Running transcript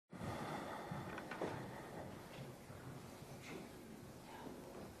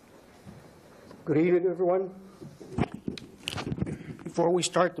Good evening, everyone. Before we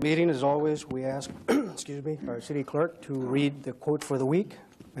start the meeting, as always, we ask excuse me, our city clerk to read the quote for the week.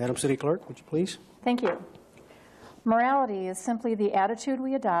 Madam City Clerk, would you please? Thank you. Morality is simply the attitude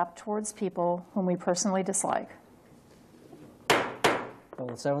we adopt towards people whom we personally dislike. Call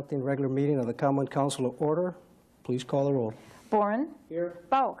the 17th regular meeting of the Common Council of order. Please call the roll. Boren. Here.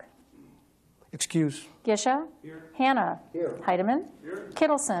 Bauk. Excuse. Gisha. Here. Hannah. Here. Heidemann. Here.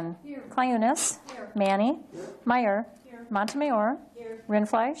 Kittleson. Here. Clayunas. Here. Manny. Here. Meyer. Here. Montemayor. Here.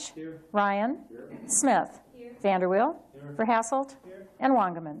 Rindfleisch. Here. Ryan. Here. Smith. Here. Vanderweel. Here. Verhasselt. Here. And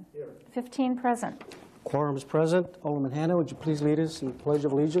Wangeman. Here. 15 present. Quorum is present. Alderman Hannah, would you please lead us in the Pledge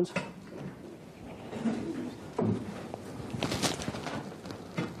of Allegiance?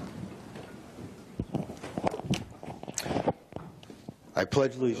 I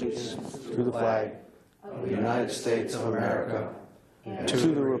pledge allegiance to the flag of the United States of America and to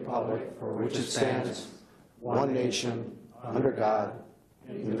the republic for which it stands, one nation, under God,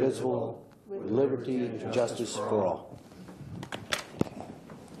 indivisible, with liberty and justice for all.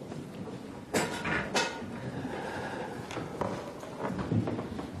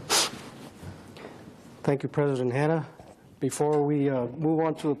 Thank you, President Hannah. Before we move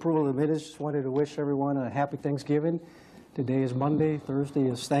on to approval of the minutes, just wanted to wish everyone a happy Thanksgiving. Today is Monday, Thursday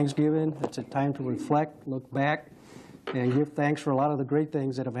is Thanksgiving. It's a time to reflect, look back, and give thanks for a lot of the great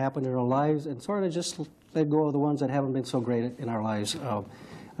things that have happened in our lives and sort of just let go of the ones that haven't been so great in our lives.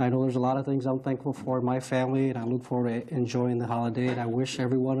 I know there's a lot of things I'm thankful for in my family, and I look forward to enjoying the holiday, and I wish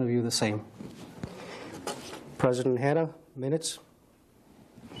every one of you the same. President Hannah, minutes.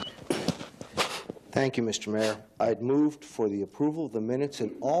 Thank you, Mr. Mayor. I'd moved for the approval of the minutes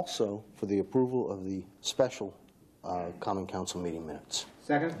and also for the approval of the special Common Council meeting minutes.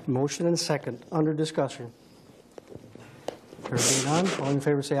 Second. Motion and second. Under discussion. There being none, all in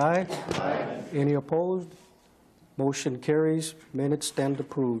favor say aye. Aye. Any opposed? Motion carries. Minutes stand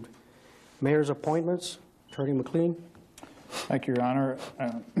approved. Mayor's appointments. Attorney McLean. Thank you, Your Honor.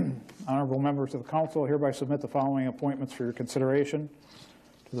 Honorable members of the Council, hereby submit the following appointments for your consideration.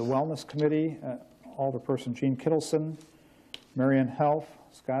 To the Wellness Committee, Alderperson Gene Kittleson, Marion Helf,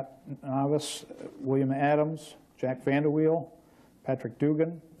 Scott Novice, William Adams, Jack Vanderweel, Patrick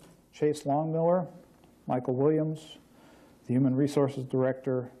Dugan, Chase Longmiller, Michael Williams, the Human Resources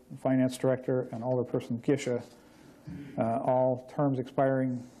Director, Finance Director, and Alderperson Gisha, all terms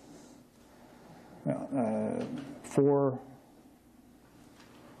expiring for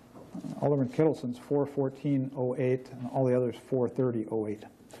Alderman Kittleson's 4/14/08 and all the others 4/30/08.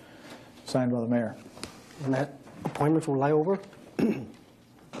 Signed by the mayor. And that appointments will lie over.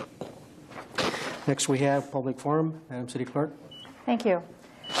 Next we have public forum. Madam City Clerk. Thank you.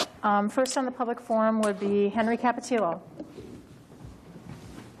 First on the public forum would be Henry Capatillo.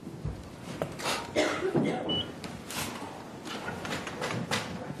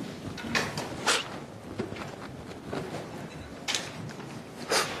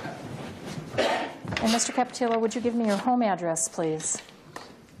 And Mr. Capatillo, would you give me your home address, please?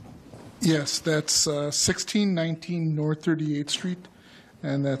 Yes, that's 1619 North 38th Street,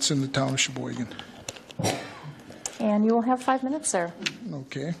 and that's in the town of Sheboygan. And you will have 5 minutes, sir.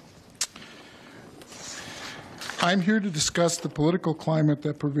 Okay. I'm here to discuss the political climate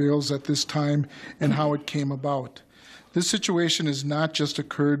that prevails at this time and how it came about. This situation has not just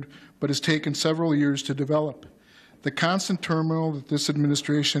occurred, but has taken several years to develop. The constant turmoil that this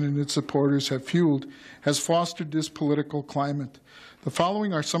administration and its supporters have fueled has fostered this political climate. The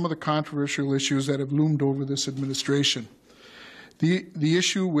following are some of the controversial issues that have loomed over this administration. The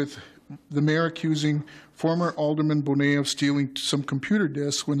issue with the mayor accusing former Alderman Bonet of stealing some computer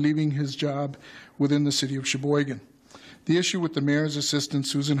disks when leaving his job within the city of Sheboygan. The issue with the mayor's assistant,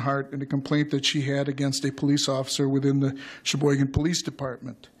 Susan Hart, and a complaint that she had against a police officer within the Sheboygan Police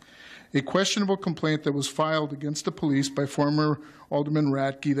Department. A questionable complaint that was filed against the police by former Alderman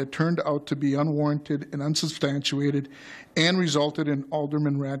Radke that turned out to be unwarranted and unsubstantiated and resulted in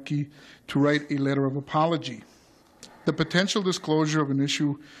Alderman Radke to write a letter of apology. The potential disclosure of an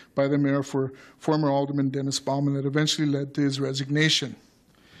issue by the mayor for former Alderman Dennis Bauman that eventually led to his resignation.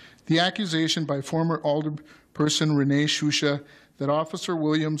 The accusation by former Alderperson Renee Shusha that Officer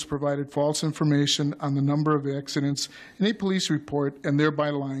Williams provided false information on the number of accidents in a police report and thereby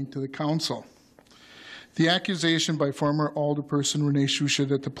lying to the council. The accusation by former Alderperson Renee Shusha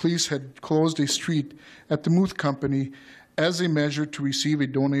that the police had closed a street at the Muth Company as a measure to receive a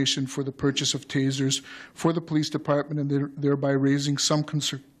donation for the purchase of tasers for the police department and thereby raising some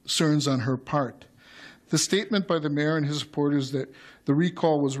concerns on her part. The statement by the mayor and his supporters that the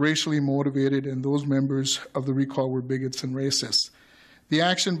recall was racially motivated and those members of the recall were bigots and racists. The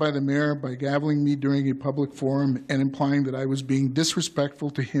action by the mayor by gaveling me during a public forum and implying that I was being disrespectful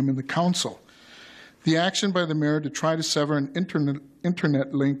to him and the council. The action by the mayor to try to sever an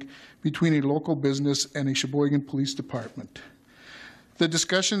internet link between a local business and a Sheboygan Police Department. The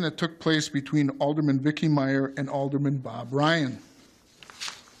discussion that took place between Alderman Vicky Meyer and Alderman Bob Ryan.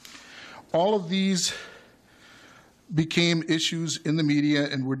 All of these became issues in the media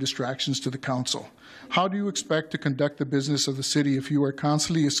and were distractions to the council. How do you expect to conduct the business of the city if you are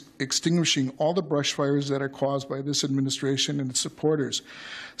constantly extinguishing all the brush fires that are caused by this administration and its supporters?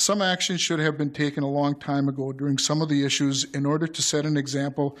 Some action should have been taken a long time ago during some of the issues in order to set an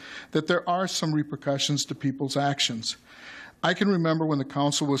example that there are some repercussions to people's actions. I can remember when the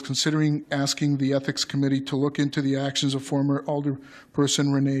council was considering asking the Ethics Committee to look into the actions of former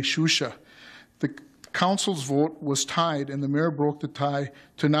Alderperson Renee Shusha. The council's vote was tied, and the mayor broke the tie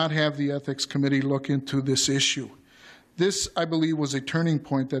to not have the Ethics Committee look into this issue. This, I believe, was a turning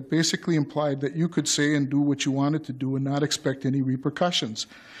point that basically implied that you could say and do what you wanted to do and not expect any repercussions.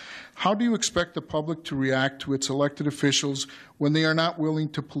 How do you expect the public to react to its elected officials when they are not willing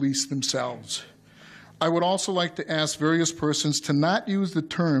to police themselves? I would also like to ask various persons to not use the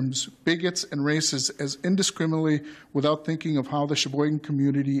terms bigots and racists as indiscriminately without thinking of how the Sheboygan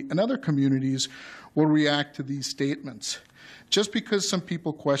community and other communities will react to these statements. Just because some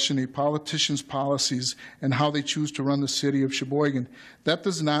people question a politician's policies and how they choose to run the city of Sheboygan, that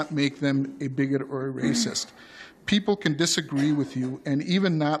does not make them a bigot or a racist. People can disagree with you and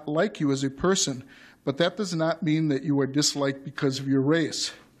even not like you as a person, but that does not mean that you are disliked because of your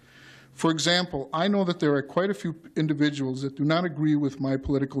race. For example, I know that there are quite a few individuals that do not agree with my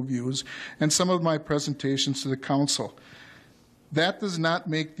political views and some of my presentations to the council. That does not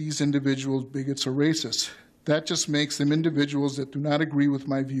make these individuals bigots or racists. That just makes them individuals that do not agree with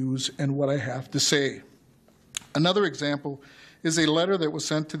my views and what I have to say. Another example is a letter that was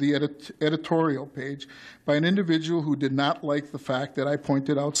sent to the editorial page by an individual who did not like the fact that I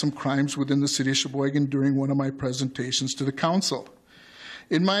pointed out some crimes within the city of Sheboygan during one of my presentations to the council.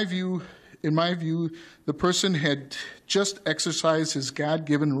 In my view, the person had just exercised his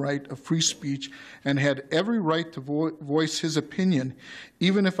God-given right of free speech and had every right to voice his opinion,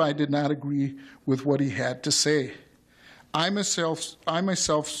 even if I did not agree with what he had to say. I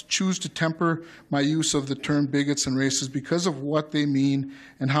myself choose to temper my use of the term bigots and racists because of what they mean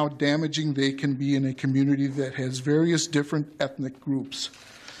and how damaging they can be in a community that has various different ethnic groups.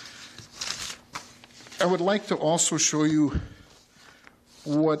 I would like to also show you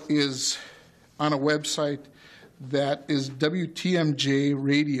what is on a website that is WTMJ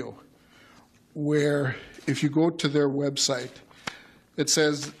Radio, where if you go to their website, it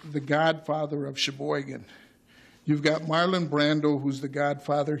says the Godfather of Sheboygan. You've got Marlon Brando, who's the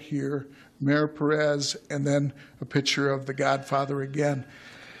Godfather here, Mayor Perez, and then a picture of the Godfather again.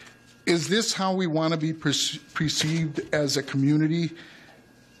 Is this how we want to be perceived as a community?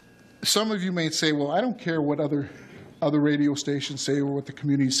 Some of you may say, well, I don't care what other radio stations say or what the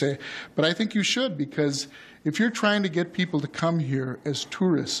community say, but I think you should, because if you're trying to get people to come here as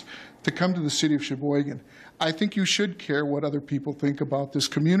tourists, to come to the city of Sheboygan, I think you should care what other people think about this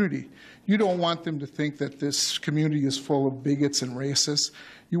community. You don't want them to think that this community is full of bigots and racists.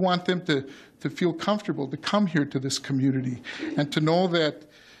 You want them to feel comfortable to come here to this community and to know that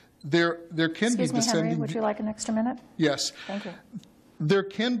there can be dissenting... Henry, would you like an extra minute? Yes. Thank you. There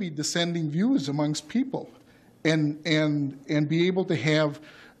can be dissenting views amongst people. And be able to have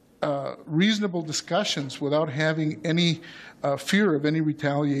reasonable discussions without having any fear of any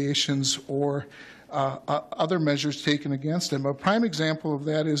retaliations or other measures taken against them. A prime example of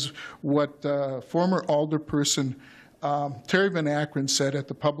that is what former Alderperson Terry Van Akron said at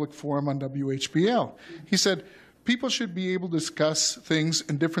the public forum on WHBL. He said, people should be able to discuss things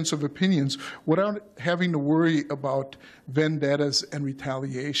and difference of opinions without having to worry about vendettas and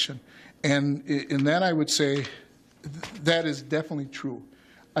retaliation. And in that, I would say that is definitely true.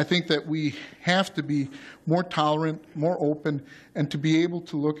 I think that we have to be more tolerant, more open, and to be able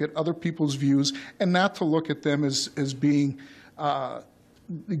to look at other people's views and not to look at them as being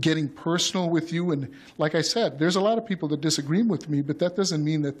getting personal with you. And like I said, there's a lot of people that disagree with me, but that doesn't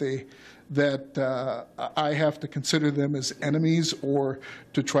mean that I have to consider them as enemies or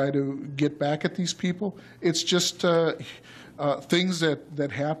to try to get back at these people. It's just things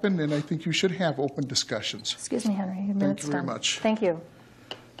that happen, and I think you should have open discussions. Excuse me, Henry. Your Thank minute's you very done. much. Thank you.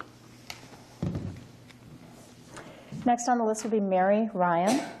 Next on the list will be Mary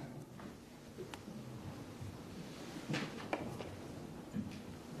Ryan.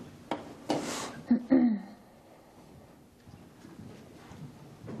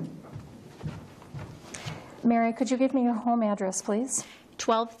 Mary, could you give me your home address, please?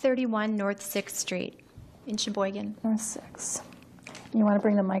 1231 North 6th Street in Sheboygan. North 6. You want to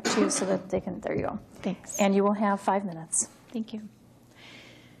bring the mic to you so that they can, there you go. Thanks. And you will have 5 minutes. Thank you.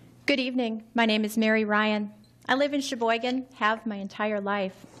 Good evening. My name is Mary Ryan. I live in Sheboygan, have my entire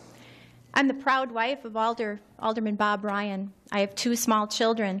life. I'm the proud wife of Alderman Bob Ryan. I have 2 small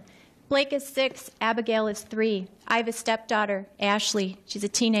children. Blake is 6, Abigail is 3. I have a stepdaughter, Ashley. She's a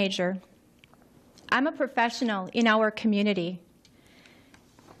teenager. I'm a professional in our community.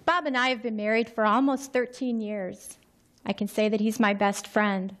 Bob and I have been married for almost 13 years. I can say that he's my best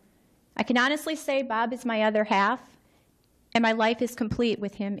friend. I can honestly say Bob is my other half, and my life is complete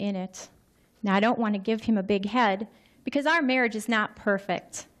with him in it. Now, I don't want to give him a big head because our marriage is not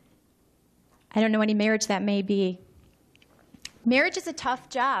perfect. I don't know any marriage that may be. Marriage is a tough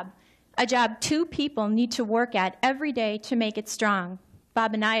job, a job 2 people need to work at every day to make it strong.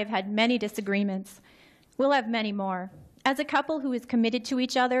 Bob and I have had many disagreements. We'll have many more. As a couple who is committed to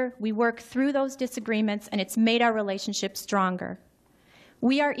each other, we work through those disagreements, and it's made our relationship stronger.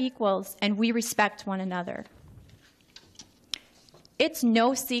 We are equals, and we respect one another. It's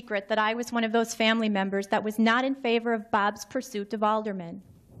no secret that I was one of those family members that was not in favor of Bob's pursuit of alderman.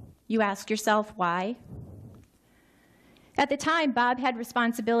 You ask yourself why? At the time, Bob had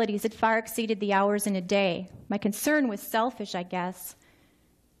responsibilities that far exceeded the hours in a day. My concern was selfish, I guess.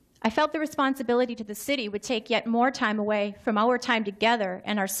 I felt the responsibility to the city would take yet more time away from our time together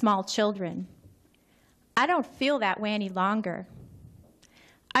and our small children. I don't feel that way any longer.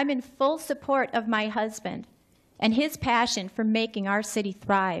 I'm in full support of my husband and his passion for making our city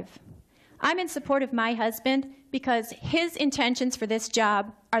thrive. I'm in support of my husband because his intentions for this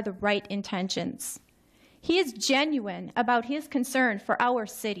job are the right intentions. He is genuine about his concern for our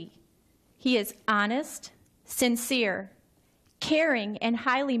city. He is honest, sincere, caring, and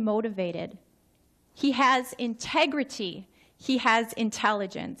highly motivated. He has integrity. He has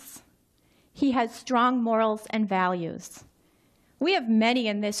intelligence. He has strong morals and values. We have many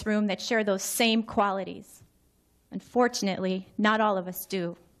in this room that share those same qualities. Unfortunately, not all of us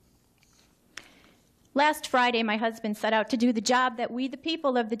do. Last Friday, my husband set out to do the job that we, the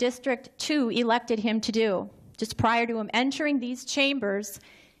people of the District 2, elected him to do. Just prior to him entering these chambers,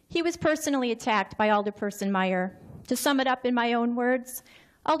 he was personally attacked by Alderperson Meyer. To sum it up in my own words,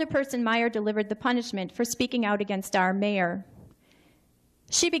 Alderperson Meyer delivered the punishment for speaking out against our mayor.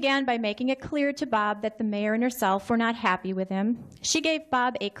 She began by making it clear to Bob that the mayor and herself were not happy with him. She gave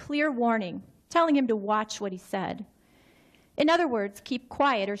Bob a clear warning, telling him to watch what he said. In other words, keep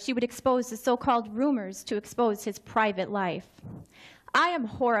quiet, or she would expose the so-called rumors to expose his private life. I am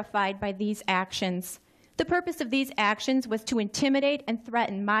horrified by these actions. The purpose of these actions was to intimidate and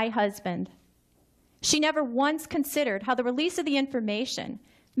threaten my husband. She never once considered how the release of the information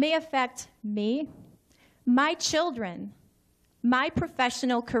may affect me, my children, my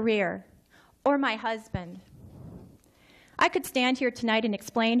professional career, or my husband. I could stand here tonight and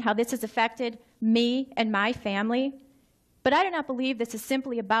explain how this has affected me and my family, but I do not believe this is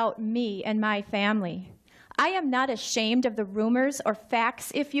simply about me and my family. I am not ashamed of the rumors or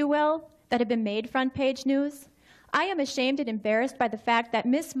facts, if you will, that have been made front page news. I am ashamed and embarrassed by the fact that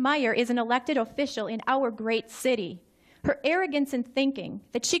Ms. Meyer is an elected official in our great city. Her arrogance in thinking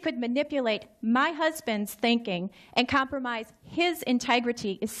that she could manipulate my husband's thinking and compromise his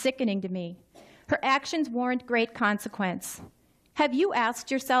integrity is sickening to me. Her actions warrant great consequence. Have you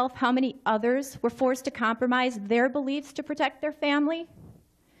asked yourself how many others were forced to compromise their beliefs to protect their family?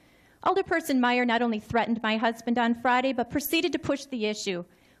 Alderperson Meyer not only threatened my husband on Friday, but proceeded to push the issue.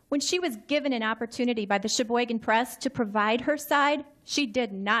 When she was given an opportunity by the Sheboygan Press to provide her side, she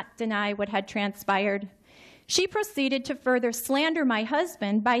did not deny what had transpired. She proceeded to further slander my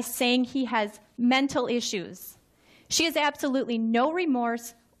husband by saying he has mental issues. She has absolutely no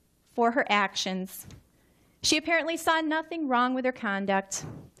remorse for her actions. She apparently saw nothing wrong with her conduct.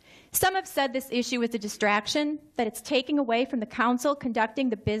 Some have said this issue is a distraction, that it's taking away from the council conducting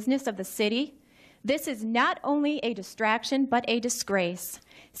the business of the city. This is not only a distraction, but a disgrace.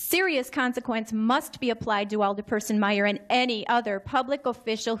 Serious consequence must be applied to Alderperson Meyer and any other public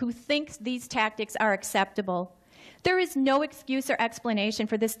official who thinks these tactics are acceptable. There is no excuse or explanation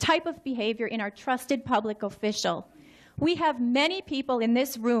for this type of behavior in our trusted public official. We have many people in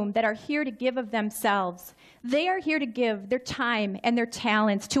this room that are here to give of themselves. They are here to give their time and their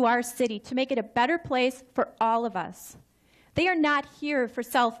talents to our city to make it a better place for all of us. They are not here for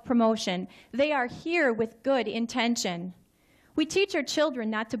self-promotion. They are here with good intention. We teach our children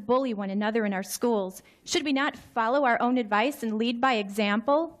not to bully one another in our schools. Should we not follow our own advice and lead by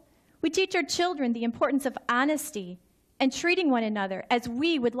example? We teach our children the importance of honesty and treating one another as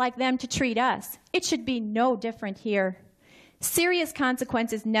we would like them to treat us. It should be no different here. Serious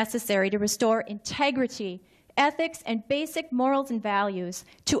consequences necessary to restore integrity, ethics, and basic morals and values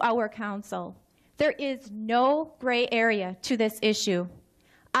to our council. There is no gray area to this issue.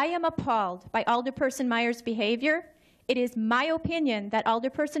 I am appalled by Alderperson Meyer's behavior. It is my opinion that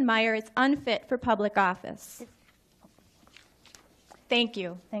Alderperson Meyer is unfit for public office. Thank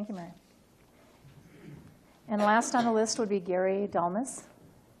you. Thank you, Mary. And last on the list would be Gary Dalmas.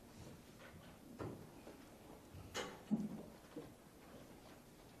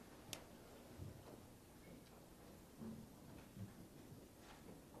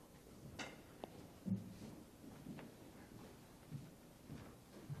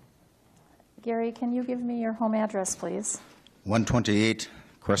 Gary, can you give me your home address, please? 128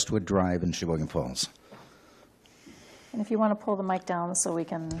 Crestwood Drive in Sheboygan Falls. And if you want to pull the mic down so we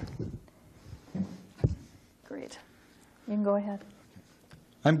can... Great. You can go ahead.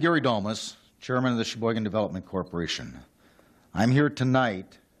 I'm Gary Dalmas, Chairman of the Sheboygan Development Corporation. I'm here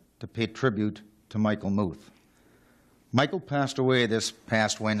tonight to pay tribute to Michael Muth. Michael passed away this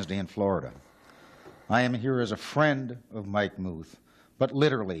past Wednesday in Florida. I am here as a friend of Mike Muth, but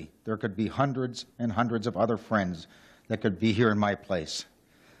literally there could be hundreds and hundreds of other friends that could be here in my place.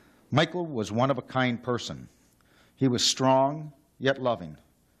 Michael was one of a kind person. He was strong yet loving,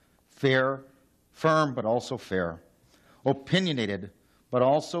 fair, firm but also fair, opinionated but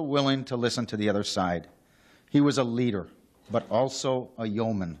also willing to listen to the other side. He was a leader but also a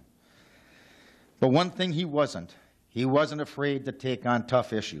yeoman. But one thing he wasn't afraid to take on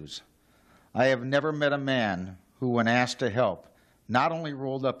tough issues. I have never met a man who, when asked to help, not only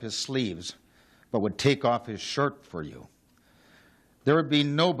rolled up his sleeves, but would take off his shirt for you. There would be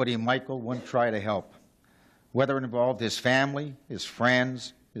nobody Michael wouldn't try to help, whether it involved his family, his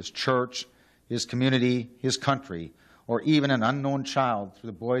friends, his church, his community, his country, or even an unknown child through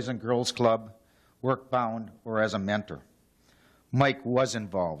the Boys and Girls Club, work-bound, or as a mentor. Mike was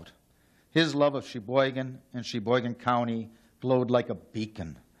involved. His love of Sheboygan and Sheboygan County glowed like a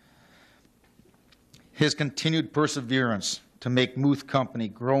beacon. His continued perseverance to make Muth Company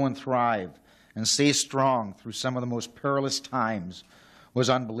grow and thrive and stay strong through some of the most perilous times was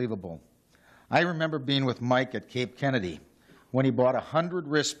unbelievable. I remember being with Mike at Cape Kennedy when he bought 100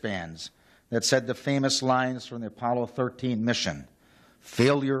 wristbands that said the famous lines from the Apollo 13 mission,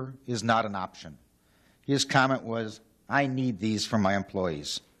 "Failure is not an option." His comment was, "I need these for my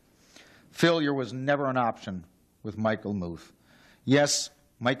employees." Failure was never an option with Michael Muth. Yes,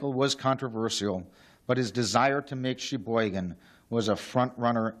 Michael was controversial, but his desire to make Sheboygan was a front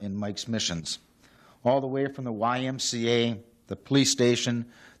runner in Mike's missions. All the way from the YMCA, the police station,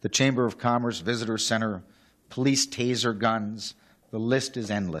 the Chamber of Commerce Visitor Center, police taser guns, the list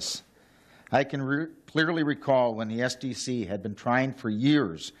is endless. I can clearly recall when the SDC had been trying for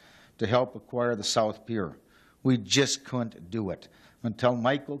years to help acquire the South Pier. We just couldn't do it until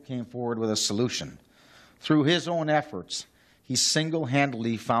Michael came forward with a solution. Through his own efforts, he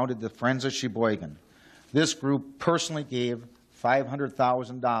single-handedly founded the Friends of Sheboygan. This group personally gave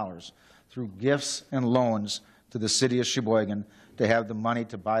 $500,000 through gifts and loans to the city of Sheboygan to have the money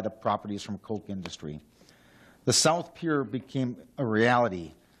to buy the properties from Coke Industry. The South Pier became a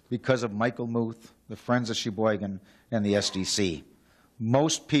reality because of Michael Muth, the Friends of Sheboygan, and the SDC.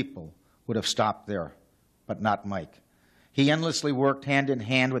 Most people would have stopped there, but not Mike. He endlessly worked hand in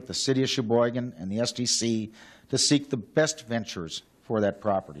hand with the city of Sheboygan and the SDC to seek the best ventures for that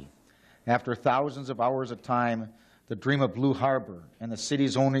property. After thousands of hours of time, the dream of Blue Harbor and the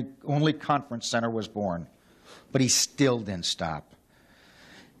city's only conference center was born. But he still didn't stop.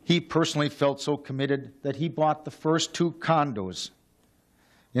 He personally felt so committed that he bought the first 2 condos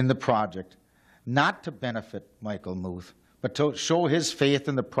in the project, not to benefit Michael Muth, but to show his faith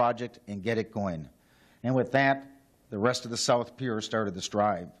in the project and get it going. And with that, the rest of the South Pier started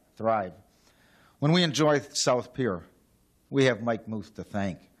to thrive. When we enjoy South Pier, we have Mike Muth to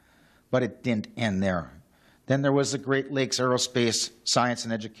thank. But it didn't end there. Then there was the Great Lakes Aerospace Science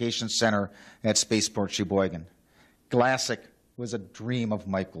and Education Center at Spaceport Sheboygan. Glassic was a dream of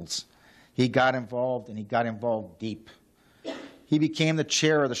Michael's. He got involved, and he got involved deep. He became the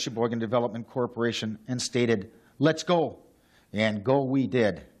chair of the Sheboygan Development Corporation and stated, "Let's go." And go we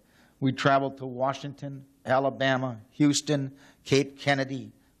did. We traveled to Washington, Alabama, Houston, Cape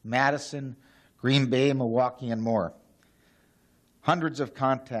Kennedy, Madison, Green Bay, Milwaukee, and more. Hundreds of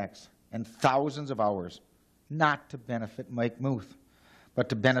contacts and thousands of hours, not to benefit Mike Muth, but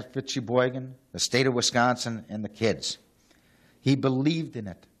to benefit Sheboygan, the state of Wisconsin, and the kids. He believed in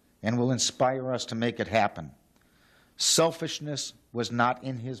it and will inspire us to make it happen. Selfishness was not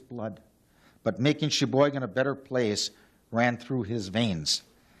in his blood, but making Sheboygan a better place ran through his veins.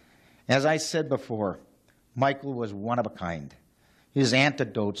 As I said before, Michael was one of a kind. His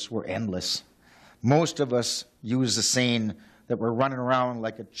anecdotes were endless. Most of us use the saying that we're running around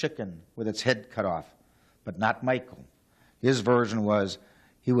like a chicken with its head cut off, but not Michael. His version was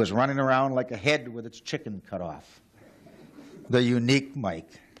he was running around like a head with its chicken cut off. The unique Mike.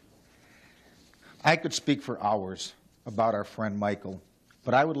 I could speak for hours about our friend Michael,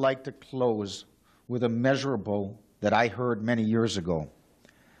 but I would like to close with a measurable that I heard many years ago.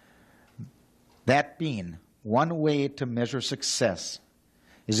 That being, one way to measure success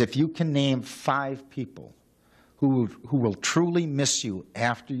is if you can name 5 people who will truly miss you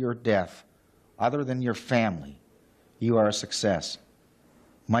after your death, other than your family, you are a success.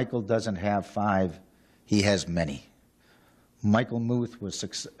 Michael doesn't have 5, he has many. Michael Muth was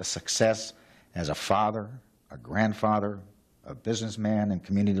a success as a father, a grandfather, a businessman, and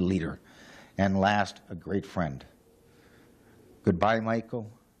community leader, and last, a great friend. Goodbye,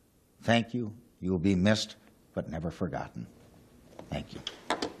 Michael. Thank you. You will be missed, but never forgotten. Thank you.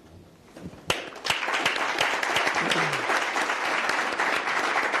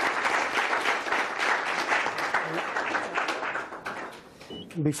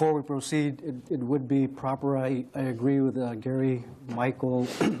 Before we proceed, it would be proper, I agree with Gary. Michael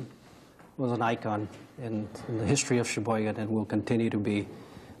was an icon in the history of Sheboygan and will continue to be.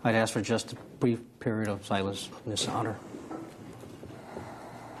 I'd ask for just a brief period of silence in his honor.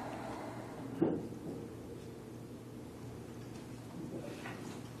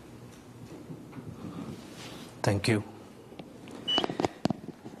 Thank you.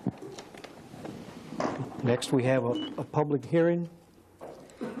 Next, we have a public hearing.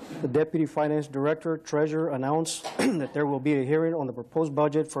 The Deputy Finance Director, Treasurer announced that there will be a hearing on the proposed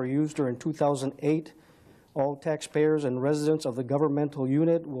budget for use during 2008. All taxpayers and residents of the governmental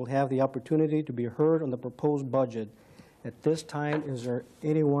unit will have the opportunity to be heard on the proposed budget. At this time, is there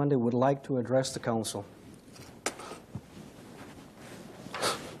anyone that would like to address the council?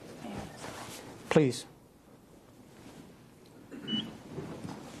 Please.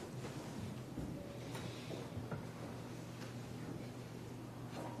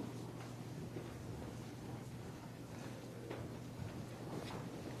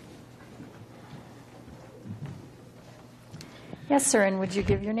 Yes, sir, and would you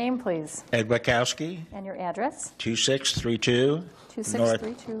give your name, please? Ed Wachowski, And your address? 2632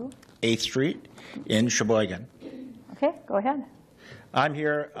 2632. North 8th Street in Sheboygan. Okay, go ahead. I'm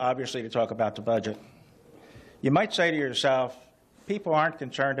here, obviously, to talk about the budget. You might say to yourself, people aren't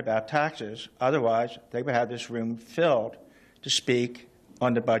concerned about taxes, otherwise they would have this room filled to speak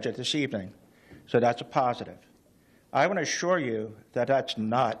on the budget this evening. So that's a positive. I want to assure you that that's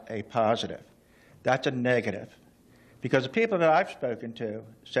not a positive. That's a negative. Because the people that I've spoken to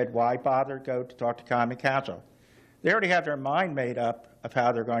said, why bother go to talk to Common Council? They already have their mind made up of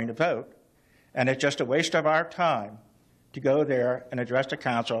how they're going to vote, and it's just a waste of our time to go there and address the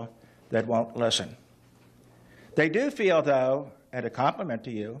council that won't listen. They do feel, though, and a compliment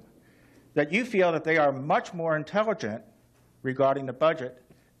to you, that you feel that they are much more intelligent regarding the budget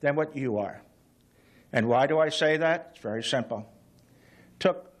than what you are. And why do I say that? It's very simple.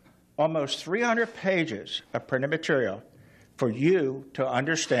 Took almost 300 pages of printed material for you to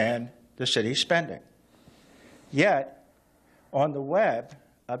understand the city's spending. Yet, on the web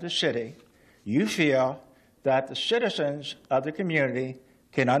of the city, you feel that the citizens of the community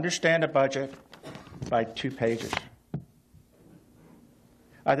can understand a budget by 2 pages.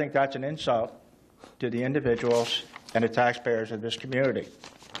 I think that's an insult to the individuals and the taxpayers of this community.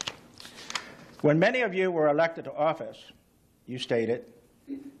 When many of you were elected to office, you stated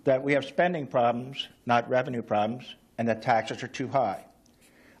that we have spending problems, not revenue problems, and that taxes are too high.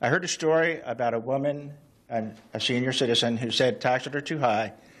 I heard a story about a woman, and a senior citizen, who said taxes are too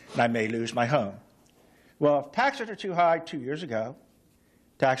high and I may lose my home. Well, if taxes are too high 2 years ago,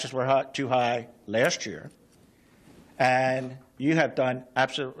 taxes were too high last year, and you have done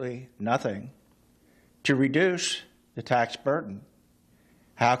absolutely nothing to reduce the tax burden,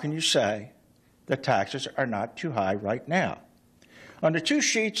 how can you say that taxes are not too high right now? On the 2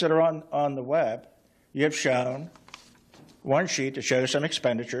 sheets that are on the web, you have shown one sheet that shows some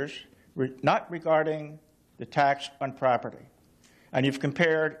expenditures, not regarding the tax on property. And you've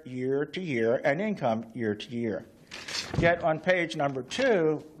compared year to year and income year to year. Yet on page number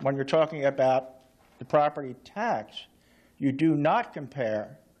 2, when you're talking about the property tax, you do not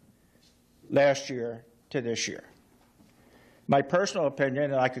compare last year to this year. My personal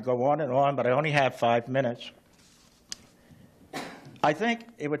opinion, and I could go on and on, but I only have 5 minutes, I think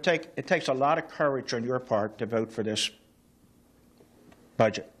it takes a lot of courage on your part to vote for this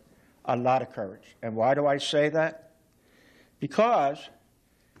budget. A lot of courage. And why do I say that? Because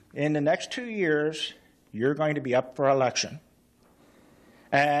in the next 2 years, you're going to be up for election.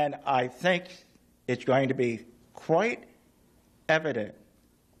 And I think it's going to be quite evident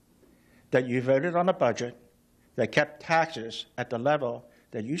that you voted on a budget that kept taxes at the level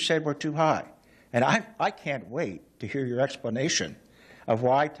that you said were too high. And I can't wait to hear your explanation of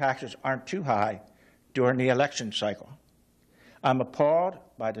why taxes aren't too high during the election cycle. I'm appalled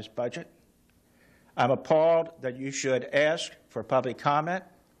by this budget. I'm appalled that you should ask for public comment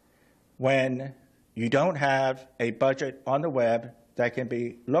when you don't have a budget on the web that can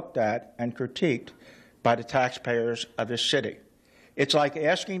be looked at and critiqued by the taxpayers of this city. It's like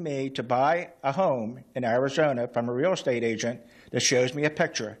asking me to buy a home in Arizona from a real estate agent that shows me a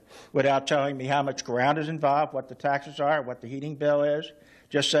picture without telling me how much ground is involved, what the taxes are, what the heating bill is,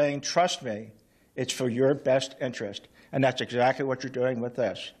 just saying, trust me, it's for your best interest. And that's exactly what you're doing with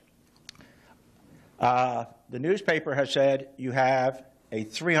this. The newspaper has said you have a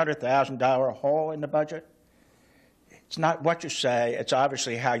 $300,000 hole in the budget. It's not what you say, it's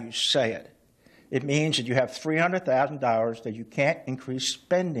obviously how you say it. It means that you have $300,000 that you can't increase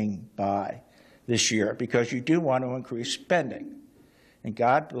spending by this year because you do want to increase spending. And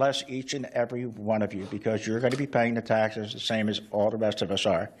God bless each and every one of you because you're going to be paying the taxes the same as all the rest of us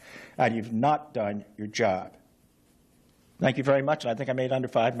are. And you've not done your job. Thank you very much. And I think I made under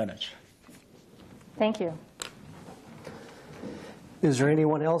 5 minutes. Thank you. Is there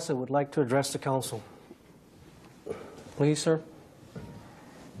anyone else that would like to address the council? Please, sir.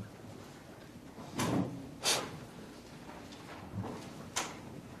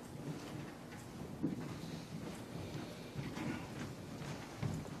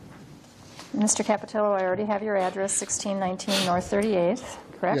 Mr. Capitello, I already have your address, 1619 North 38th,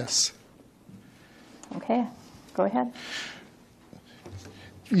 correct? Yes. Okay, go ahead.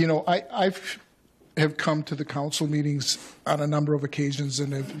 You know, I have come to the council meetings on a number of occasions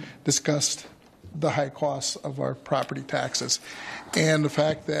and have discussed the high costs of our property taxes and the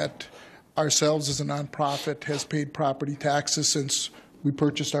fact that ourselves as a nonprofit has paid property taxes since we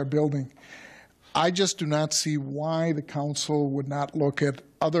purchased our building. I just do not see why the council would not look at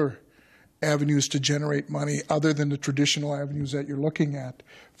other avenues to generate money other than the traditional avenues that you're looking at.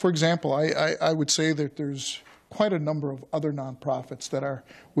 For example, I would say that there's quite a number of other nonprofits that are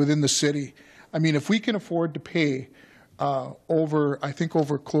within the city. I mean, if we can afford to pay over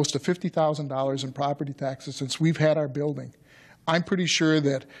close to $50,000 in property taxes since we've had our building, I'm pretty sure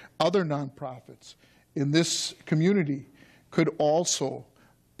that other nonprofits in this community could also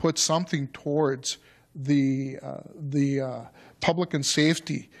put something towards the public and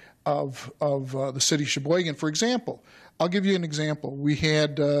safety of the city of Sheboygan. For example, I'll give you an example. We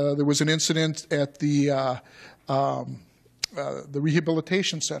had there was an incident at the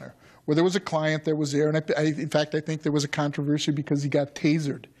rehabilitation center where there was a client that was there, and in fact, I think there was a controversy because he got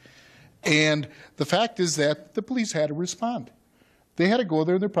tasered. And the fact is that the police had to respond. They had to go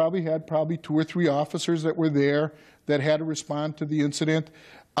there. They probably had 2 or 3 officers that were there that had to respond to the incident.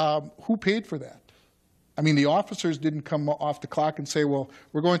 Who paid for that? I mean, the officers didn't come off the clock and say, well,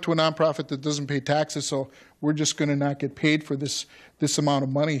 we're going to a nonprofit that doesn't pay taxes, so we're just going to not get paid for this amount of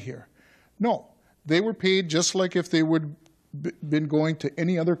money here. No, they were paid just like if they would been going to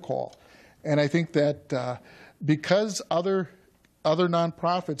any other call. And I think that because other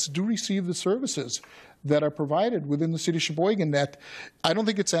nonprofits do receive the services that are provided within the city of Sheboygan, that I don't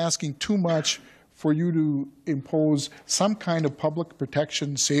think it's asking too much for you to impose some kind of public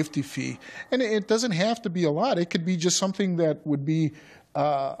protection safety fee. And it doesn't have to be a lot. It could be just something that would be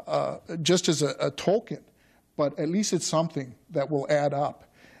just as a token, but at least it's something that will add up.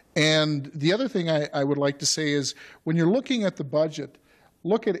 And the other thing I would like to say is when you're looking at the budget,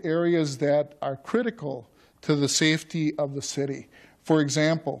 look at areas that are critical to the safety of the city. For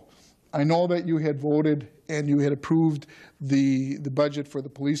example, I know that you had voted and you had approved the budget for the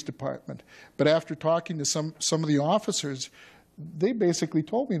police department. But after talking to some of the officers, they basically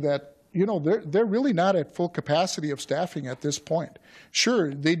told me that, you know, they're really not at full capacity of staffing at this point.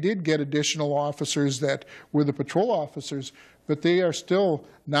 Sure, they did get additional officers that were the patrol officers, but they are still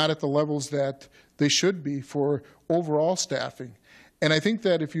not at the levels that they should be for overall staffing. And I think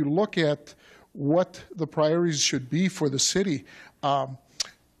that if you look at what the priorities should be for the city,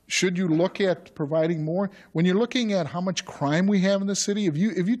 should you look at providing more? When you're looking at how much crime we have in the city, if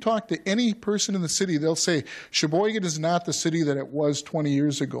you talk to any person in the city, they'll say Sheboygan is not the city that it was 20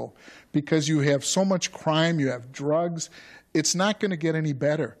 years ago because you have so much crime, you have drugs. It's not going to get any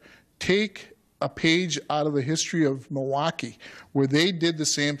better. Take a page out of the history of Milwaukee where they did the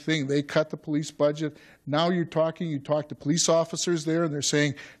same thing. They cut the police budget. Now you talk to police officers there, and they're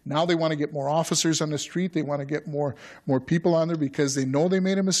saying now they want to get more officers on the street. They want to get more people on there because they know they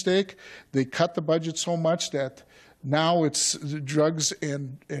made a mistake. They cut the budget so much that Now it's drugs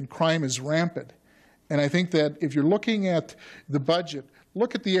and crime is rampant. And I think that if you're looking at the budget,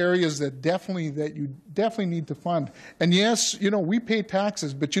 look at the areas that you definitely need to fund. And yes, we pay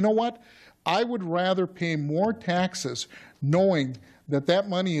taxes, but you know what? I would rather pay more taxes knowing that that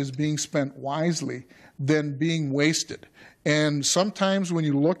money is being spent wisely than being wasted. And sometimes when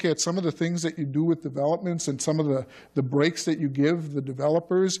you look at some of the things that you do with developments and some of the breaks that you give the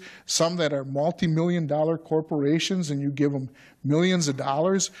developers, some that are multi-million-dollar corporations and you give them millions of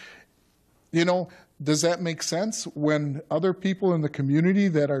dollars, does that make sense when other people in the community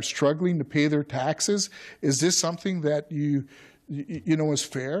that are struggling to pay their taxes? Is this something that is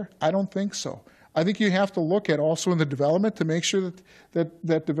fair? I don't think so. I think you have to look at also in the development to make sure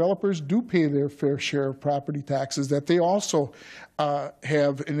that developers do pay their fair share of property taxes, that they also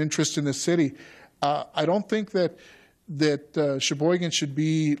have an interest in the city. I don't think that Sheboygan should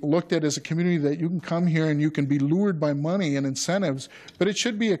be looked at as a community that you can come here and you can be lured by money and incentives, but it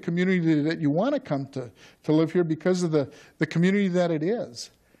should be a community that you want to come to live here because of the community that it is.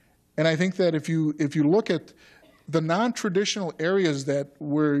 And I think that if you look at the non-traditional areas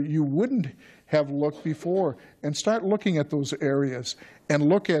where you wouldn't have looked before and start looking at those areas and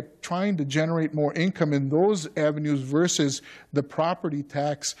look at trying to generate more income in those avenues versus the property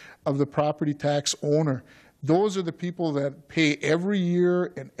tax of the property tax owner. Those are the people that pay every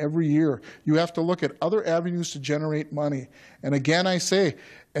year and every year. You have to look at other avenues to generate money. And again, I say,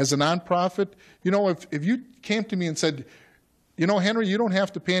 as a nonprofit, if you came to me and said, Henry, you don't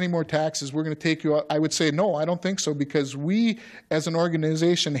have to pay any more taxes, we're going to take you out, I would say, no, I don't think so, because we, as an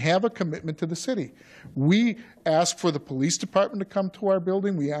organization, have a commitment to the city. We ask for the police department to come to our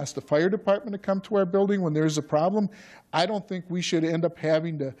building. We ask the fire department to come to our building when there's a problem. I don't think we should end up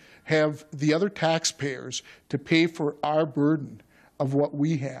having to have the other taxpayers to pay for our burden of what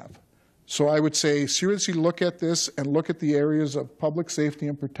we have. So I would say seriously look at this and look at the areas of public safety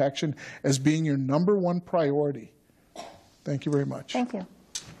and protection as being your #1 priority. Thank you very much. Thank you.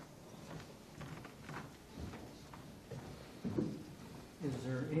 Is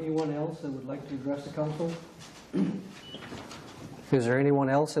there anyone else that would like to address the council? Is there anyone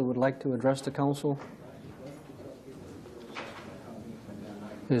else that would like to address the council?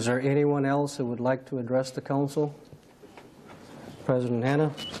 Is there anyone else that would like to address the council? President Hanna.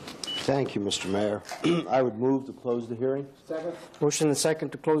 Thank you, Mr. Mayor. I would move to close the hearing. Second. Motion and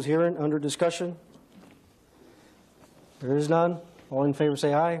second to close hearing. Under discussion? There is none. All in favor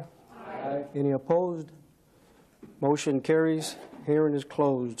say aye. Aye. Any opposed? Motion carries. Hearing is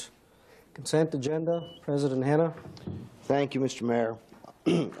closed. Consent agenda. President Hanna. Thank you, Mr. Mayor.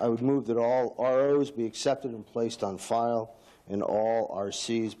 I would move that all ROs be accepted and placed on file and all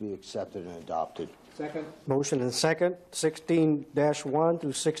RCs be accepted and adopted. Second. Motion and second. 16-1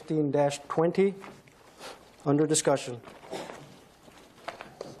 through 16-20. Under discussion.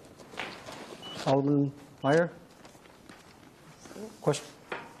 Alderman Meyer. Question.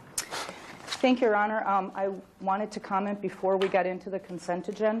 Thank you, Your Honor. I wanted to comment before we got into the consent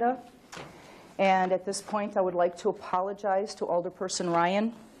agenda. And at this point, I would like to apologize to Alderperson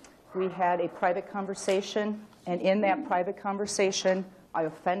Ryan. We had a private conversation, and in that private conversation, I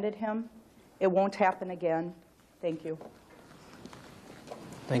offended him. It won't happen again. Thank you.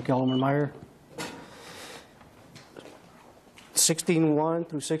 Thank you, Alderman Meyer. 16-1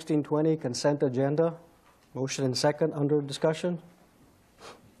 through 16-20, consent agenda. Motion and second. Under discussion.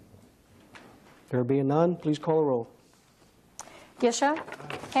 There being none, please call the roll. Gisha.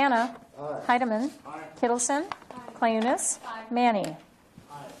 Hanna. Heidemann. Kittleson. Clayunas. Manny.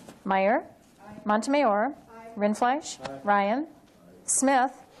 Meyer. Montemayor. Rindfleisch. Ryan.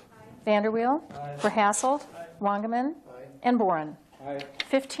 Smith. Vanderweel. Verhassel. Wangerman. And Boren.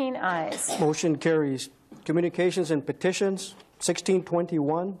 15 ayes. Motion carries. Communications and petitions,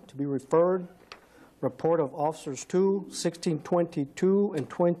 1621 to be referred. Report of officers 2, 1622 and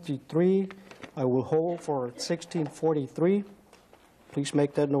 23. I will hold for 1643. Please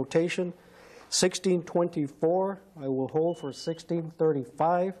make that notation. 1624, I will hold for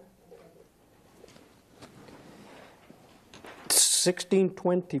 1635.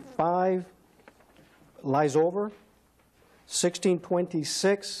 1625 lies over.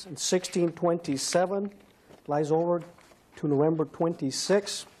 1626 and 1627 lies over to November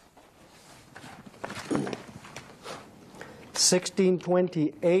 26.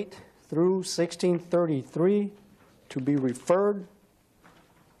 1628 through 1633 to be referred.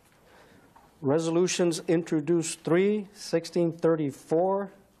 Resolutions introduced 3,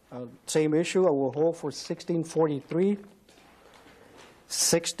 1634, same issue, I will hold for 1643.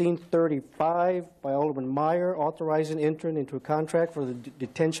 1635 by Alderman Meyer, authorizing entering into a contract for the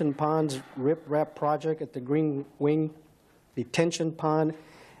detention ponds rip-wrap project at the Green Wing Detention Pond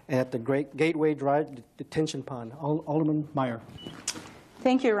and at the Gateway Drive Detention Pond. Alderman Meyer.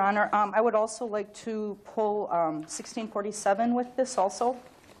 Thank you, Your Honor. I would also like to pull 1647 with this also.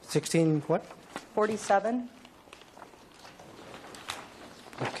 16 what? 47.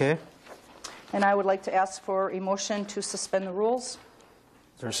 Okay. And I would like to ask for a motion to suspend the rules.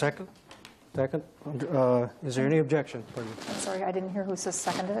 Is there a second? Second. Is there any objection? Pardon me. I'm sorry, I didn't hear who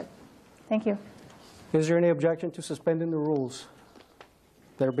seconded it. Thank you. Is there any objection to suspending the rules?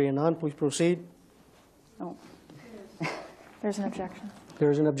 There being none, please proceed. No. There's an objection. There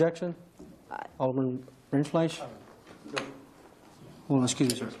is an objection? Alderman Rindfleisch? Well,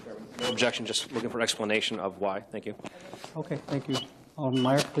 excuse me, sir. No objection, just looking for an explanation of why. Thank you. Okay, thank you. Alderman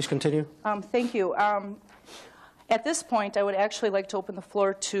Meyer, please continue. Thank you. At this point, I would actually like to open the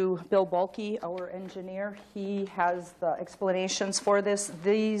floor to Bill Balke, our engineer. He has the explanations for this.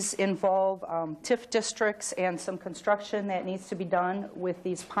 These involve TIF districts and some construction that needs to be done with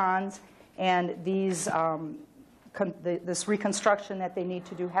these ponds, and these this reconstruction that they need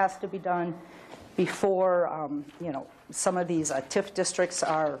to do has to be done before some of these TIF districts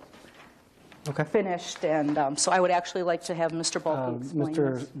are finished, and so I would actually like to have Mr. Balke explain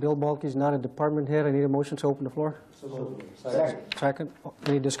this. Mr. Bill Balke is not a department head. I need a motion to open the floor. Second.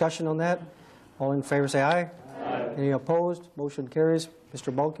 Any discussion on that? All in favor say aye. Aye. Any opposed? Motion carries.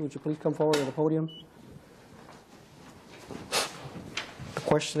 Mr. Balke, would you please come forward to the podium? The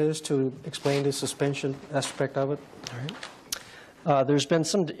question is to explain the suspension aspect of it. All right. There's been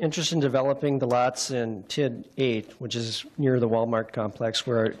some interest in developing the lots in TID 8, which is near the Walmart complex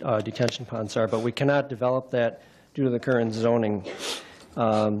where detention ponds are, but we cannot develop that due to the current zoning.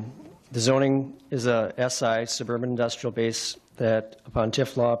 The zoning is a SI, suburban industrial base, that upon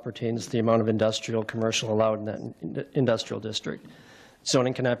TIF law pertains to the amount of industrial, commercial allowed in that industrial district.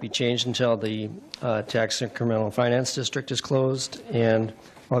 Zoning cannot be changed until the tax incremental finance district is closed, and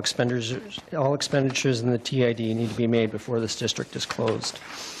all expenditures in the TID need to be made before this district is closed.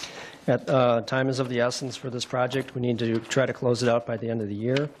 Time is of the essence for this project. We need to try to close it out by the end of the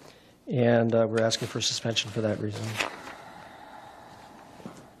year, and we're asking for suspension for that reason.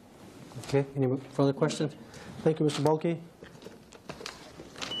 Okay, any further questions? Thank you, Mr. Balke.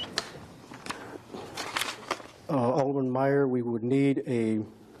 Alderman Meyer, we would need a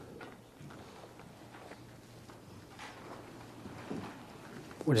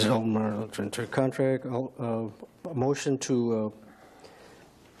what is it, Alderman Meyer? Contract, a motion to,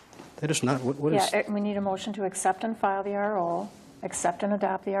 that is not, what is? Yeah, we need a motion to accept and file the RO, accept and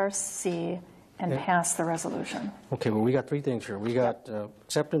adopt the RC, and pass the resolution. Okay, well, we got three things here. We got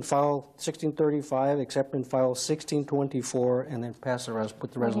accept and file 1635, accept and file 1624, and then pass the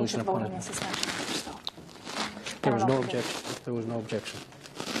put the resolution upon it. There was no objection. There was no objection.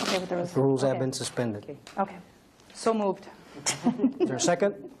 Okay, but there was. The rules have been suspended. Okay. So moved. Is there a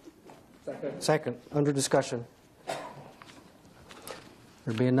second? Second. Under discussion.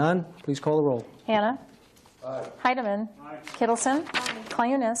 There being none, please call the roll. Hannah. Aye. Heidemann. Aye. Kittleson. Aye.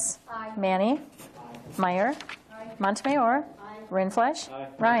 Clayunas. Aye. Manny. Aye. Meyer. Aye. Montemayor. Aye. Rindfleisch. Aye.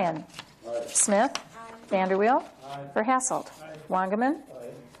 Ryan. Aye. Smith. Aye. Vanderweel. Aye. Verhasselt. Aye. Wangerman.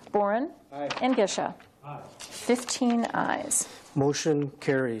 Aye. Boren. Aye. And Gisha. Aye. 15 ayes. Motion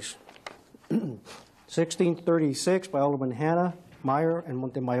carries. 1636 by Alderman Hannah, Meyer, and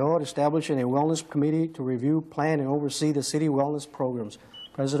Montemayor, establishing a wellness committee to review, plan, and oversee the city wellness programs.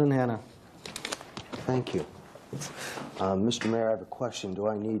 President Hannah. Thank you. Mr. Mayor, I have a question. Do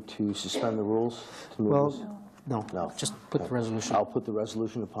I need to suspend the rules to move this? No. Just put the resolution. I'll put the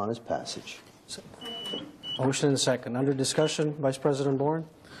resolution upon its passage. Motion and second. Under discussion, Vice President Boren.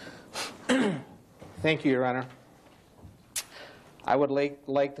 Thank you, Your Honor. I would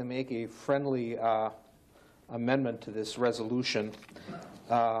like to make a friendly amendment to this resolution.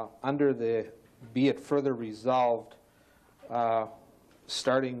 Under the be it further resolved,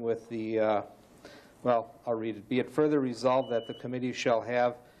 starting with the, well, I'll read it. Be it further resolved that the committee shall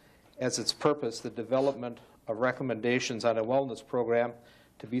have as its purpose the development of recommendations on a wellness program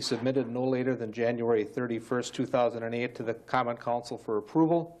to be submitted no later than January 31st, 2008 to the Common Council for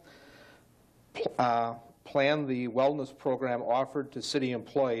approval. Plan the wellness program offered to city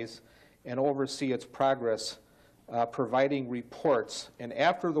employees and oversee its progress, providing reports. And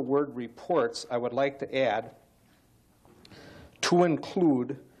after the word reports, I would like to add to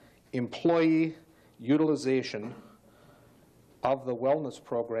include employee utilization of the wellness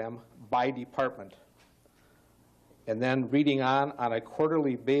program by department. And then reading on a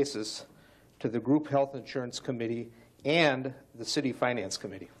quarterly basis to the Group Health Insurance Committee and the City Finance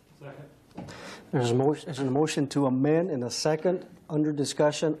Committee. There's a motion to amend and a second under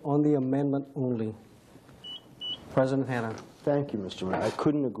discussion on the amendment only. President Hanna. Thank you, Mr. Mayor. I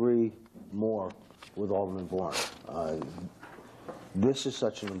couldn't agree more with Alderman Bourne. This is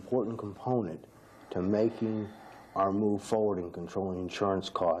such an important component to making our move forward in controlling insurance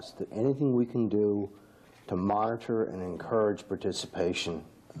costs that anything we can do to monitor and encourage participation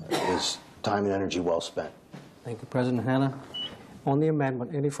is time and energy well spent. Thank you, President Hanna. On the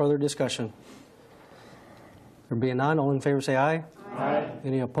amendment, any further discussion? There being none, all in favor say aye. Aye.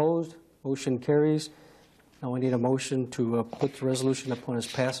 Any opposed? Motion carries. Now we need a motion to put the resolution upon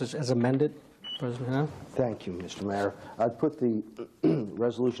its passage as amended. President Hanna. Thank you, Mr. Mayor. I'd put the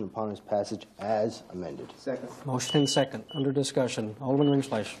resolution upon its passage as amended. Second. Motion and second under discussion. Alderman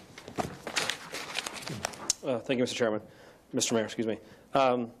Rindfleisch. Thank you, Mr. Chairman. Mr. Mayor, excuse me.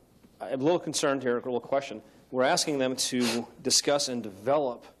 I'm a little concerned here, a little question. We're asking them to discuss and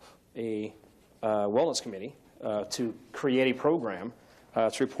develop a wellness committee to create a program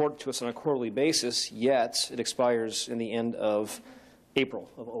to report to us on a quarterly basis, yet it expires in the end of April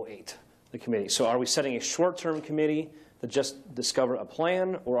of 2008, the committee. So are we setting a short-term committee to just discover a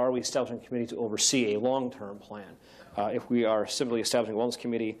plan, or are we establishing a committee to oversee a long-term plan? If we are simply establishing a wellness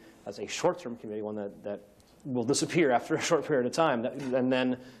committee as a short-term committee, one that will disappear after a short period of time, and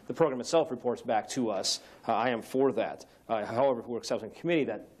then the program itself reports back to us, I am for that. However, if we're establishing a committee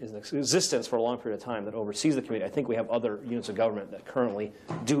that is in existence for a long period of time that oversees the committee, I think we have other units of government that currently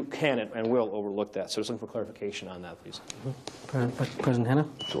can and will overlook that. So just looking for clarification on that, please. President Hanna.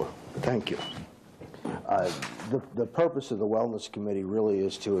 Sure. Thank you. The purpose of the Wellness Committee really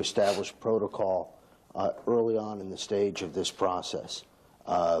is to establish protocol early on in the stage of this process.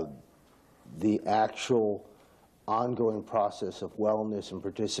 The actual ongoing process of wellness and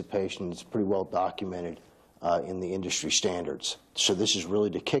participation is pretty well documented in the industry standards. So this is really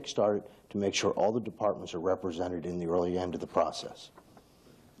to kickstart it, to make sure all the departments are represented in the early end of the process.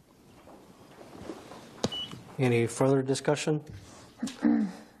 Any further discussion?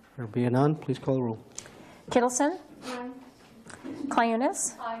 There being none, please call the roll. Kittleson. Aye.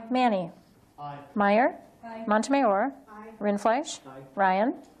 Clayunas. Aye. Manny. Aye. Meyer. Aye. Montemayor. Aye. Rindfleisch. Aye.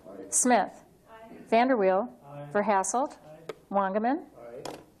 Ryan. Aye. Smith. Aye. Vanderweel. Aye. Verhasselt. Aye. Wangerman.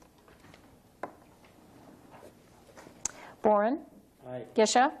 Aye. Boren. Aye.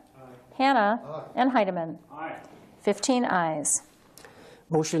 Gisha. Aye. Hanna. Aye. And Heidemann. Aye. 15 ayes.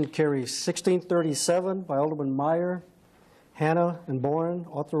 Motion carries 1637 by Alderman Meyer, Hanna, and Boren,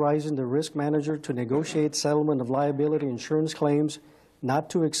 authorizing the risk manager to negotiate settlement of liability insurance claims not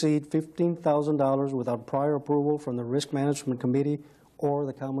to exceed $15,000 without prior approval from the Risk Management Committee or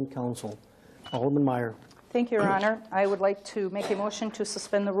the Common Council. Alderman Meyer. Thank you, Your Honor. I would like to make a motion to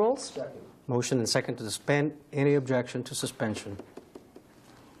suspend the rules. Second. Motion and second to suspend. Any objection to suspension?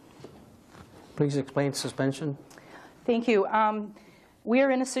 Please explain suspension. Thank you. We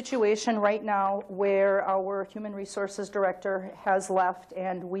are in a situation right now where our Human Resources Director has left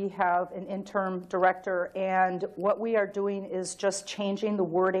and we have an interim director, and what we are doing is just changing the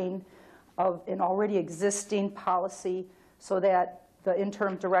wording of an already existing policy so that the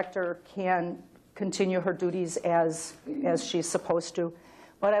interim director can continue her duties as she's supposed to.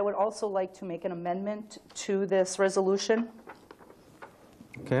 But I would also like to make an amendment to this resolution.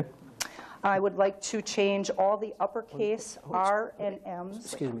 Okay. I would like to change all the uppercase R and M's.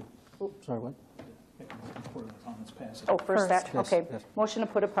 Excuse me. Sorry, what? Oh, first that? Yes, Okay. yes. Motion to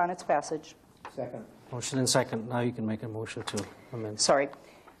put upon its passage. Second. Motion and second. Now you can make a motion to amend. Sorry.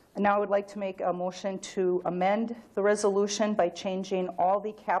 Now I would like to make a motion to amend the resolution by changing all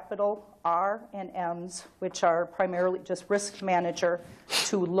the capital R and M's, which are primarily just risk manager,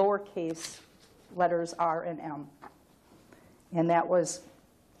 to lowercase letters R and M. And that was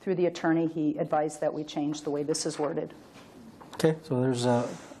through the attorney. He advised that we change the way this is worded. Okay, so there's a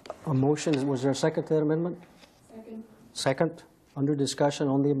motion. Was there a second to that amendment? Second. Second. Under discussion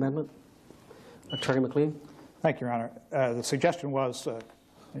on the amendment. Attorney McLean. Thank you, Your Honor. The suggestion was,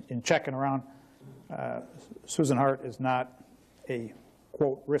 in checking around, Susan Hart is not a,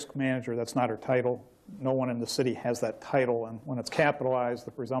 quote, risk manager. That's not her title. No one in the city has that title, and when it's capitalized,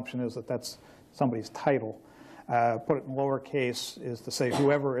 the presumption is that that's somebody's title. Put it in lowercase is to say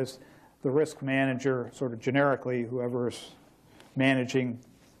whoever is the risk manager, sort of generically, whoever is managing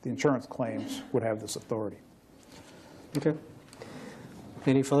the insurance claims would have this authority. Okay.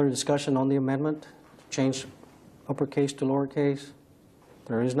 Any further discussion on the amendment? Change uppercase to lowercase?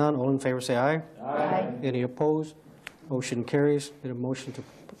 There is none. All in favor say aye. Aye. Any opposed? Motion carries. Need a motion to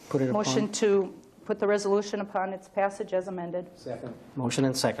put it upon? Motion to put the resolution upon its passage as amended. Second. Motion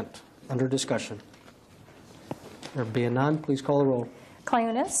and second. Under discussion. There being none, please call the roll.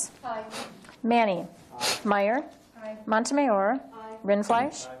 Clayunas. Manny. Meyer. Montemayor.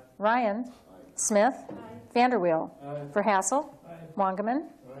 Rindfleisch. Ryan. Smith. Vanderweel. Verhassel. Wangerman.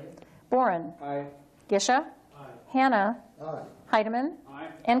 Boren. Gisha. Hannah. Heidemann.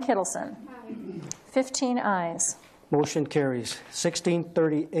 And Kittleson. 15 ayes. Motion carries.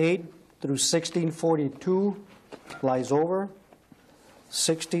 1638 through 1642 lies over.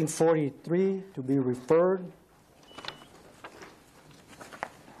 1643 to be referred.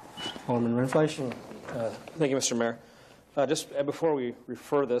 Alderman Rindfleisch. Thank you, Mr. Mayor. Just before we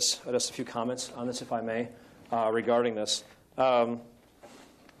refer this, just a few comments on this, if I may, regarding this.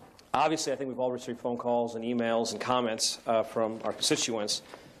 Obviously, I think we've all received phone calls and emails and comments from our constituents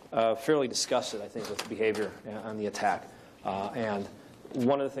fairly disgusted, I think, with the behavior on the attack. And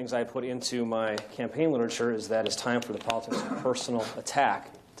one of the things I put into my campaign literature is that it's time for the politics of personal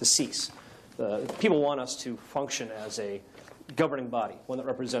attack to cease. People want us to function as a governing body, one that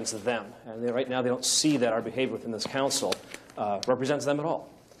represents them. And right now they don't see that our behavior within this council represents them at all.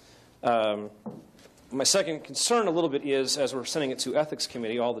 My second concern a little bit is, as we're sending it to Ethics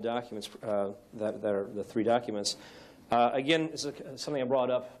Committee, all the documents that are the 3 documents, again, this is something I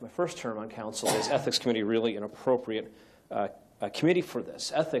brought up my first term on council, is Ethics Committee really an appropriate committee for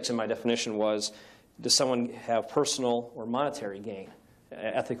this? Ethics, in my definition, was, does someone have personal or monetary gain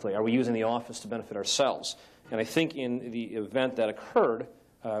ethically? Are we using the office to benefit ourselves? And I think in the event that occurred,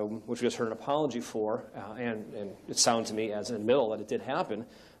 which we just heard an apology for, and it sounded to me as an admittal that it did happen,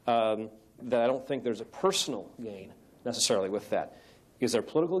 that I don't think there's a personal gain necessarily with that. Is there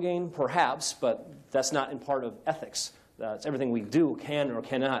political gain? Perhaps, but that's not in part of ethics. That's everything we do can or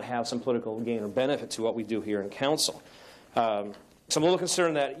cannot have some political gain or benefit to what we do here in council. So I'm a little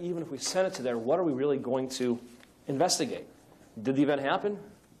concerned that even if we send it to there, what are we really going to investigate? Did the event happen?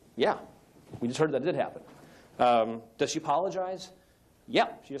 Yeah. We just heard that it did happen. Does she apologize? Yeah,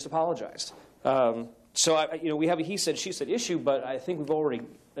 she just apologized. So we have a he said, she said issue, but I think we've already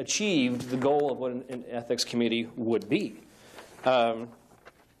achieved the goal of what an ethics committee would be.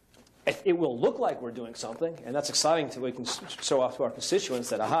 It will look like we're doing something, and that's exciting to we can show off to our constituents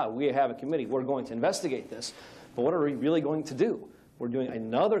that, aha, we have a committee, we're going to investigate this. But what are we really going to do? We're doing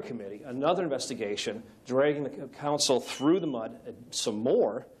another committee, another investigation, dragging the council through the mud some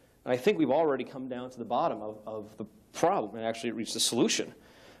more. And I think we've already come down to the bottom of the problem and actually reached the solution.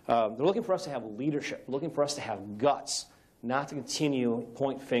 They're looking for us to have leadership, looking for us to have guts, not to continue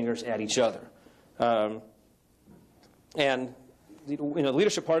point fingers at each other. And the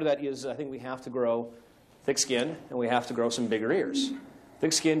leadership part of that is I think we have to grow thick skin and we have to grow some bigger ears.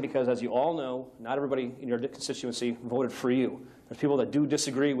 Thick skin because, as you all know, not everybody in your constituency voted for you. There's people that do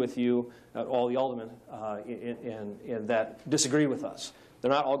disagree with you, all the aldermen, and that disagree with us. They're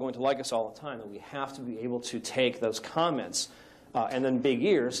not all going to like us all the time, and we have to be able to take those comments and then big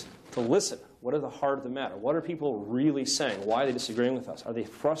ears to listen. What is the heart of the matter? What are people really saying? Why are they disagreeing with us? Are they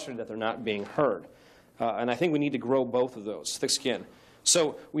frustrated that they're not being heard? And I think we need to grow both of those, thick skin.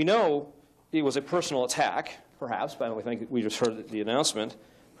 So we know it was a personal attack, perhaps, but I think we just heard the announcement.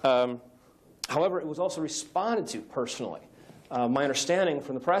 However, it was also responded to personally. My understanding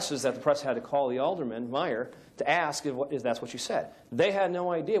from the press is that the press had to call the alderman, Meyer, to ask if that's what you said. They had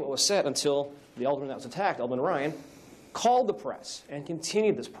no idea what was said until the alderman that was attacked, Alderman Ryan, called the press and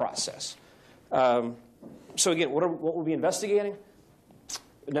continued this process. So again, what we'll be investigating?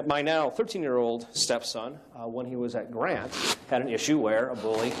 My now 13-year-old stepson, when he was at Grant, had an issue where a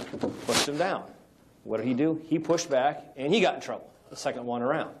bully pushed him down. What did he do? He pushed back, and he got in trouble the second one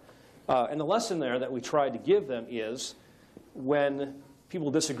around. And the lesson there that we tried to give them is when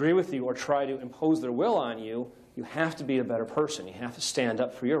people disagree with you or try to impose their will on you, you have to be a better person. You have to stand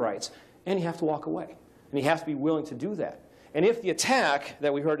up for your rights, and you have to walk away. And you have to be willing to do that. And if the attack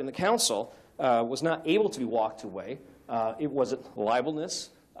that we heard in the council was not able to be walked away, it was libelness,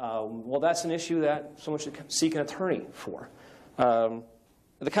 well, that's an issue that someone should seek an attorney for.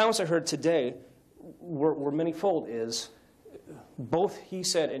 The comments I heard today were many-fold. Is both he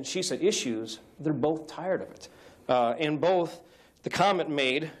said and she said issues, they're both tired of it. And both the comment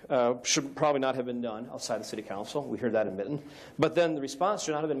made should probably not have been done outside the city council. We hear that admitted. But then the response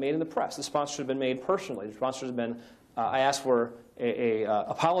should not have been made in the press. The response should have been made personally. The response should have been, I asked for a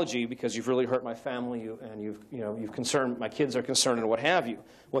apology because you've really hurt my family and you've concerned, my kids are concerned and what have you,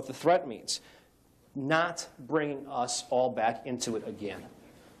 what the threat means. Not bringing us all back into it again.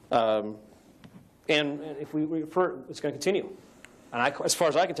 And if we refer, it's going to continue. And as far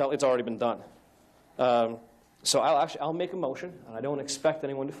as I can tell, it's already been done. So I'll make a motion, and I don't expect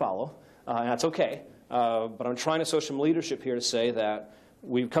anyone to follow, and that's okay. But I'm trying to show some leadership here to say that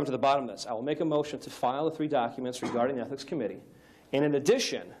we've come to the bottom of this. I will make a motion to file the 3 documents regarding the Ethics Committee. And in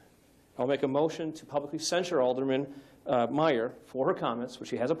addition, I'll make a motion to publicly censure Alderman Meyer for her comments, which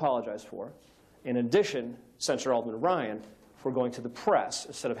she has apologized for. In addition, censure Alderman Ryan for going to the press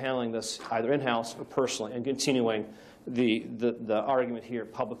instead of handling this either in-house or personally and continuing the argument here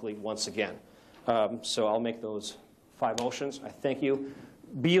publicly once again. So I'll make those 5 motions. I thank you.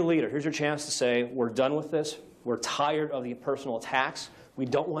 Be a leader. Here's your chance to say, we're done with this. We're tired of the personal attacks. We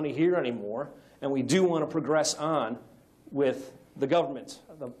don't want to hear anymore. And we do want to progress on with the government,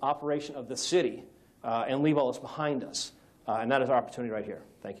 the operation of the city, and leave all this behind us. And that is our opportunity right here.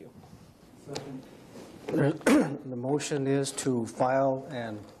 Thank you. The motion is to file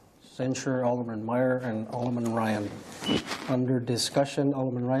and censure Alderman Meyer and Alderman Ryan. Under discussion,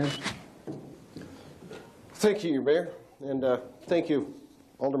 Alderman Ryan. Thank you, Mayor, and thank you,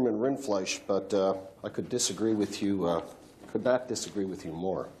 Alderman Rindfleisch, but I could disagree with you, could not disagree with you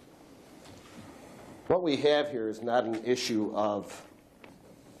more. What we have here is not an issue of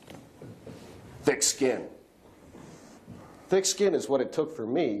thick skin. Thick skin is what it took for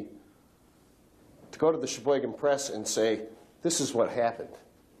me to go to the Sheboygan Press and say, this is what happened.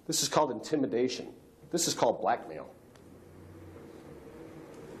 This is called intimidation. This is called blackmail,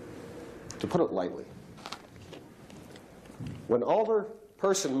 to put it lightly. When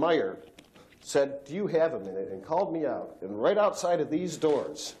Alderperson Meyer said, do you have a minute, and called me out, and right outside of these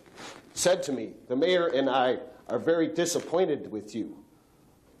doors said to me, the mayor and I are very disappointed with you.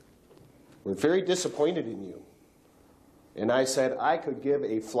 We're very disappointed in you. And I said I could give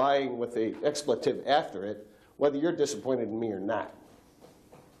a flying with an expletive after it, whether you're disappointed in me or not.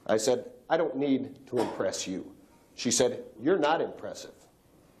 I said, I don't need to impress you. She said, you're not impressive.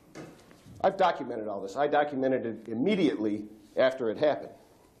 I've documented all this. I documented it immediately after it happened.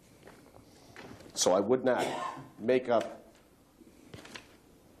 So I would not make up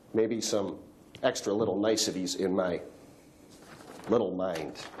maybe some extra little niceties in my little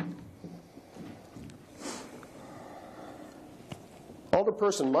mind.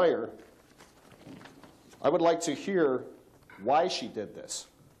 Alderperson Meyer, I would like to hear why she did this.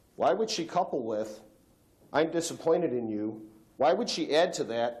 Why would she couple with, I'm disappointed in you? Why would she add to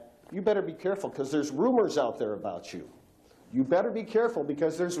that, you better be careful because there's rumors out there about you. You better be careful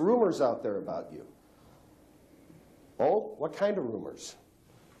because there's rumors out there about you. Oh, what kind of rumors?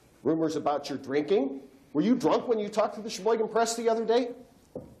 Rumors about your drinking? Were you drunk when you talked to the Sheboygan Press the other day?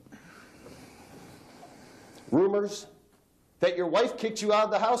 Rumors that your wife kicked you out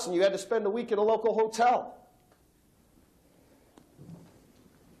of the house and you had to spend a week in a local hotel.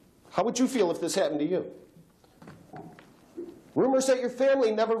 How would you feel if this happened to you? Rumors that your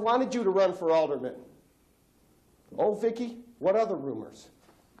family never wanted you to run for alderman. Oh, Vicki, what other rumors?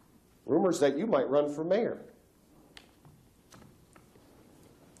 Rumors that you might run for mayor.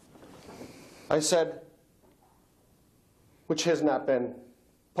 I said, which has not been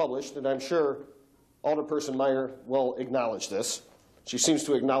published, and I'm sure Alderperson Meyer will acknowledge this. She seems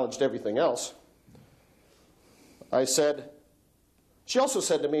to have acknowledged everything else. I said, she also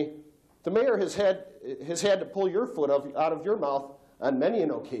said to me, the mayor has had to pull your foot out of your mouth on many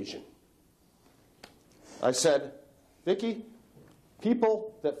an occasion. I said, Vicki,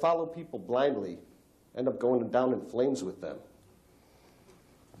 people that follow people blindly end up going down in flames with them.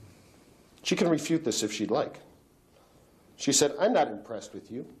 She can refute this if she'd like. She said, I'm not impressed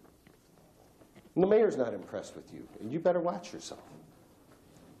with you. And the mayor's not impressed with you. And you better watch yourself.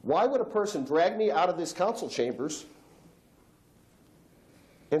 Why would a person drag me out of this council chambers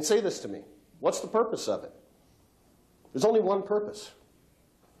and say this to me? What's the purpose of it? There's only one purpose.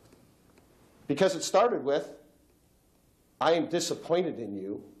 Because it started with, I am disappointed in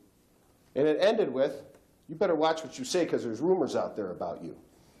you. And it ended with, you better watch what you say because there's rumors out there about you.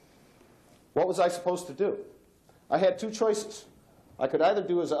 What was I supposed to do? I had 2 choices. I could either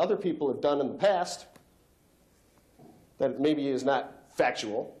do as other people have done in the past, that maybe is not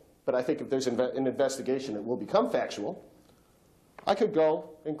factual, but I think if there's an investigation, it will become factual. I could go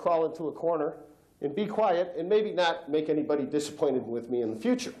and crawl into a corner and be quiet and maybe not make anybody disappointed with me in the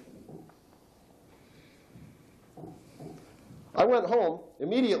future. I went home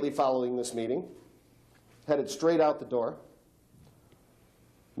immediately following this meeting, headed straight out the door.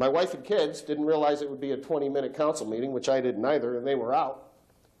 My wife and kids didn't realize it would be a 20-minute council meeting, which I didn't either, and they were out.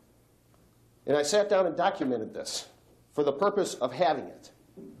 And I sat down and documented this for the purpose of having it.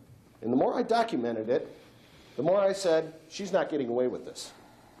 And the more I documented it, the more I said, she's not getting away with this.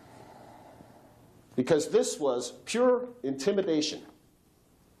 Because this was pure intimidation.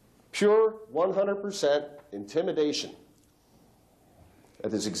 Pure 100% intimidation.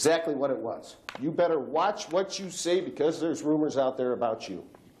 That is exactly what it was. You better watch what you say because there's rumors out there about you.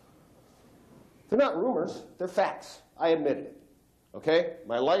 They're not rumors, they're facts. I admitted it. Okay?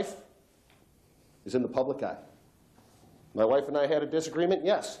 My life is in the public eye. My wife and I had a disagreement?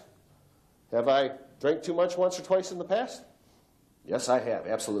 Yes. Have I drank too much once or twice in the past? Yes, I have,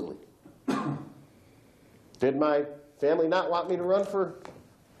 absolutely. Did my family not want me to run for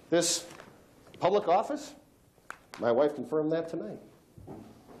this public office? My wife confirmed that tonight.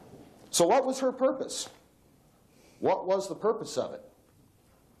 So what was her purpose? What was the purpose of it?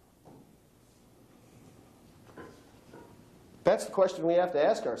 That's the question we have to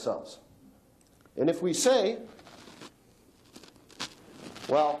ask ourselves. And if we say,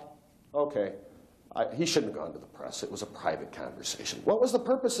 well, okay, he shouldn't have gone to the press. It was a private conversation. What was the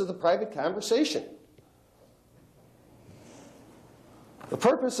purpose of the private conversation? The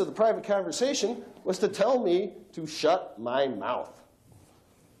purpose of the private conversation was to tell me to shut my mouth.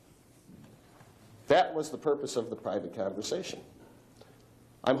 That was the purpose of the private conversation.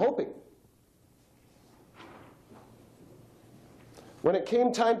 I'm hoping. When it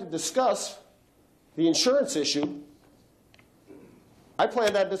came time to discuss the insurance issue, I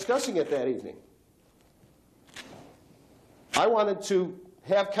planned on discussing it that evening. I wanted to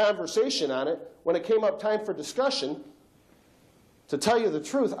have conversation on it. When it came up time for discussion, to tell you the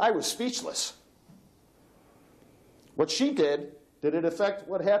truth, I was speechless. What she did it affect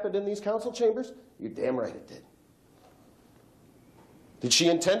what happened in these council chambers? You're damn right it did. Did she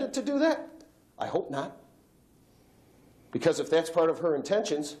intend it to do that? I hope not. Because if that's part of her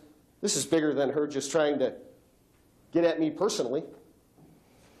intentions, this is bigger than her just trying to get at me personally.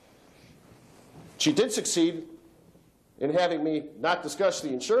 She did succeed in having me not discuss the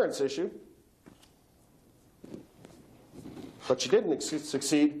insurance issue, but she didn't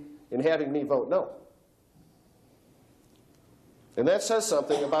succeed in having me vote no. And that says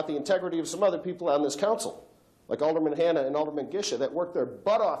something about the integrity of some other people on this council, like Alderman Hanna and Alderman Gisha, that worked their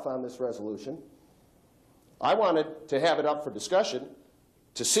butt off on this resolution. I wanted to have it up for discussion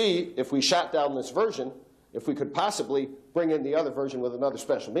to see if we shot down this version, if we could possibly bring in the other version with another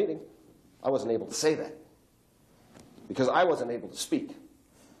special meeting. I wasn't able to say that because I wasn't able to speak.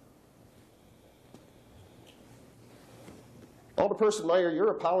 Alderperson Meyer, your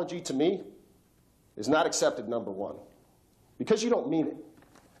apology to me is not accepted, number one, because you don't mean it.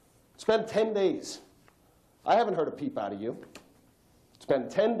 It's been 10 days. I haven't heard a peep out of you. It's been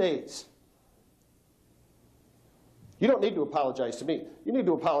 10 days. You don't need to apologize to me. You need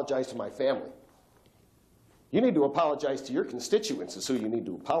to apologize to my family. You need to apologize to your constituents is who you need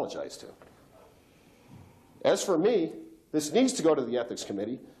to apologize to. As for me, this needs to go to the Ethics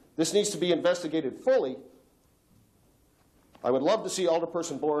Committee. This needs to be investigated fully. I would love to see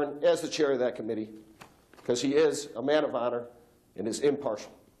Alderperson Boren as the chair of that committee because he is a man of honor and is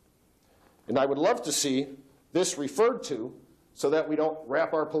impartial. And I would love to see this referred to so that we don't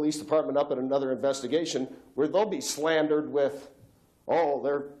wrap our police department up in another investigation where they'll be slandered with, oh,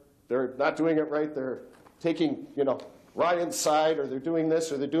 they're not doing it right, they're taking, Ryan's side, or they're doing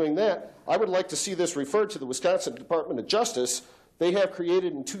this or they're doing that. I would like to see this referred to the Wisconsin Department of Justice. They have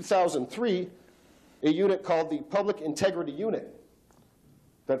created in 2003 a unit called the Public Integrity Unit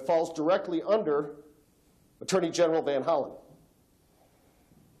that falls directly under Attorney General Van Hollen.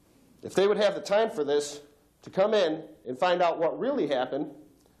 If they would have the time for this, to come in and find out what really happened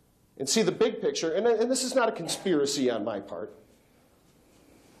and see the big picture, and this is not a conspiracy on my part.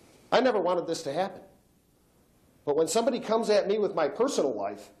 I never wanted this to happen. But when somebody comes at me with my personal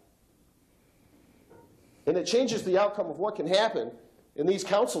life, and it changes the outcome of what can happen in these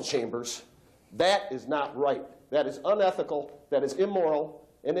council chambers, that is not right. That is unethical, that is immoral,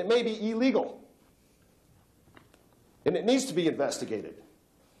 and it may be illegal. And it needs to be investigated.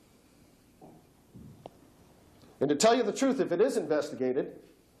 And to tell you the truth, if it is investigated,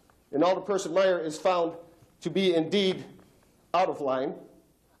 and Alderperson Meyer is found to be indeed out of line,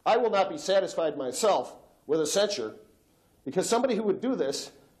 I will not be satisfied myself with a censure, because somebody who would do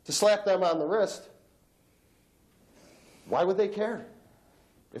this to slap them on the wrist, why would they care?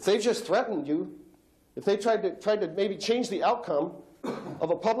 If they've just threatened you, if they tried to maybe change the outcome of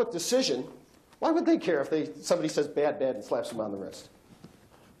a public decision, why would they care if somebody says bad and slaps them on the wrist?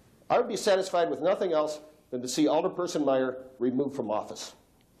 I would be satisfied with nothing else than to see Alderperson Meyer removed from office.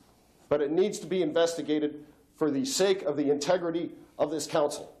 But it needs to be investigated for the sake of the integrity of this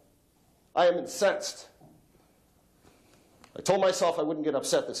council. I am incensed. I told myself I wouldn't get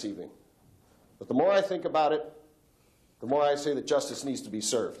upset this evening. But the more I think about it, the more I say that justice needs to be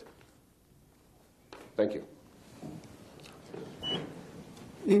served. Thank you.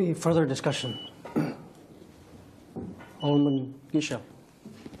 Any further discussion? Alderman Gisha.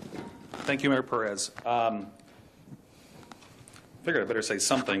 Thank you, Mayor Perez. Figured I better say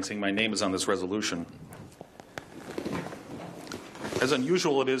something, seeing my name is on this resolution. As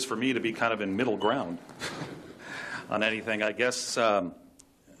unusual it is for me to be kind of in middle ground on anything, I guess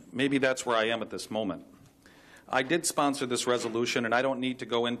maybe that's where I am at this moment. I did sponsor this resolution, and I don't need to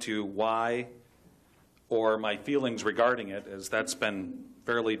go into why or my feelings regarding it, as that's been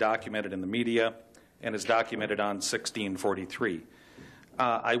fairly documented in the media and is documented on 1643.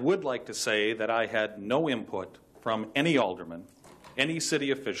 I would like to say that I had no input from any alderman, any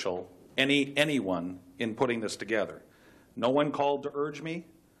city official, anyone in putting this together. No one called to urge me.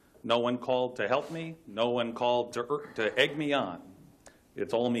 No one called to help me. No one called to egg me on.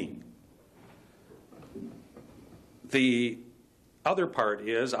 It's all me. The other part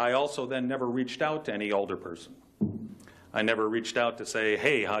is I also then never reached out to any alderperson. I never reached out to say,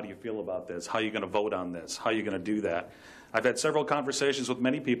 hey, how do you feel about this? How are you going to vote on this? How are you going to do that? I've had several conversations with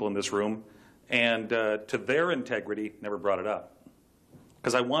many people in this room, and to their integrity, never brought it up.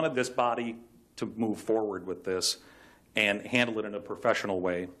 Because I wanted this body to move forward with this and handle it in a professional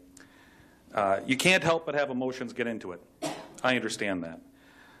way. You can't help but have emotions get into it. I understand that.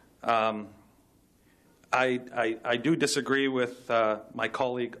 I do disagree with my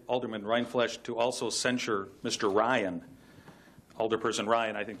colleague Alderman Reinfleisch to also censure Mr. Ryan, Alderperson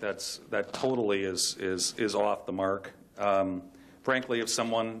Ryan. I think that totally is off the mark. Frankly, if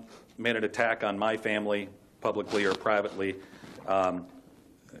someone made an attack on my family, publicly or privately,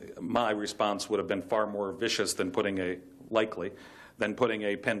 my response would have been far more vicious than putting a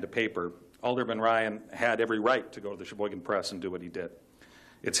pen to paper. Alderman Ryan had every right to go to the Sheboygan Press and do what he did.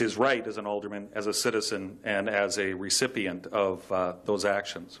 It's his right as an alderman, as a citizen, and as a recipient of those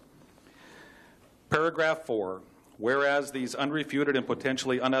actions. Paragraph 4, whereas these unrefuted and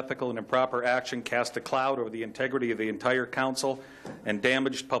potentially unethical and improper action cast a cloud over the integrity of the entire council and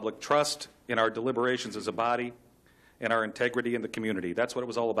damaged public trust in our deliberations as a body and our integrity in the community. That's what it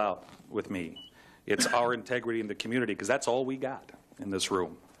was all about with me. It's our integrity in the community, because that's all we got in this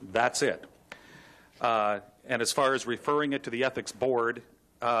room. That's it. And as far as referring it to the Ethics Board,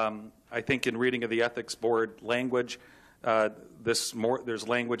 I think in reading of the Ethics Board language, there's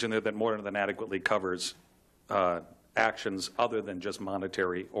language in there that more than adequately covers actions other than just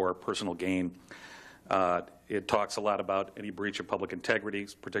monetary or personal gain. It talks a lot about any breach of public integrity,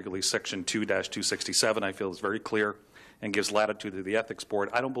 particularly Section 2-267, I feel is very clear and gives latitude to the Ethics Board.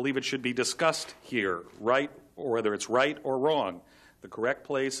 I don't believe it should be discussed here, right, or whether it's right or wrong. The correct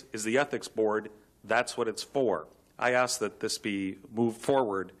place is the Ethics Board. That's what it's for. I ask that this be moved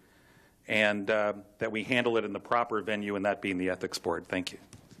forward and that we handle it in the proper venue, and that being the Ethics Board. Thank you.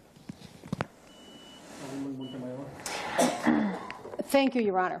 Thank you,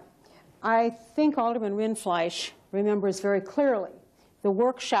 Your Honor. I think Alderman Rindfleisch remembers very clearly the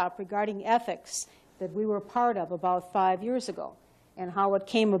workshop regarding ethics that we were part of about 5 years ago, and how it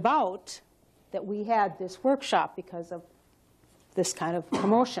came about that we had this workshop because of this kind of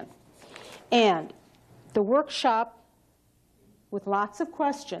commotion. And the workshop, with lots of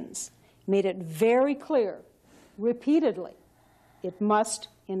questions, made it very clear, repeatedly, it must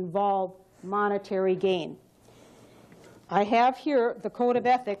involve monetary gain. I have here the Code of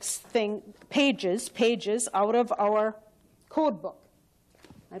Ethics thing, pages out of our code book.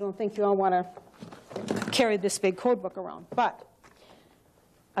 I don't think you all want to carry this big code book around, but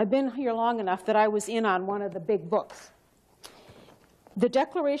I've been here long enough that I was in on one of the big books. The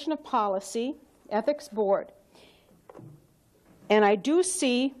Declaration of Policy, Ethics Board, and I do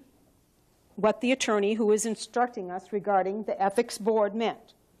see what the attorney who is instructing us regarding the Ethics Board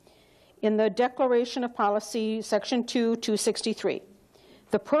meant. In the Declaration of Policy, Section 2-263,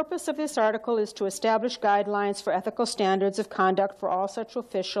 the purpose of this article is to establish guidelines for ethical standards of conduct for all such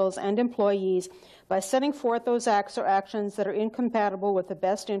officials and employees by setting forth those acts or actions that are incompatible with the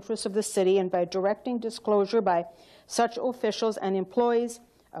best interests of the city, and by directing disclosure by such officials and employees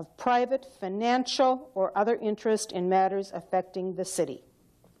of private, financial, or other interest in matters affecting the city.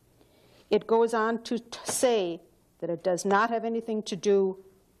 It goes on to say that it does not have anything to do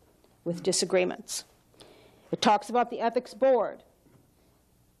with disagreements. It talks about the Ethics Board.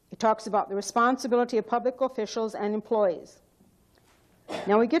 It talks about the responsibility of public officials and employees.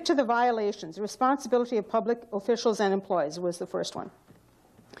 Now we get to the violations. The responsibility of public officials and employees was the first one.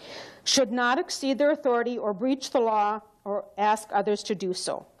 Should not exceed their authority or breach the law or ask others to do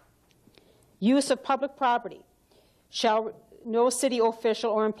so. Use of public property. No city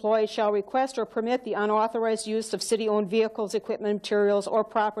official or employee shall request or permit the unauthorized use of city-owned vehicles, equipment, materials, or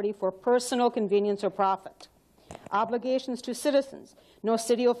property for personal convenience or profit. Obligations to citizens. No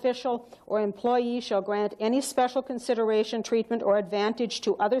city official or employee shall grant any special consideration, treatment, or advantage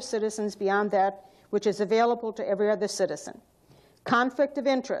to other citizens beyond that which is available to every other citizen. Conflict of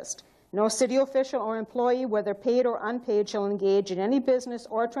interest. No city official or employee, whether paid or unpaid, shall engage in any business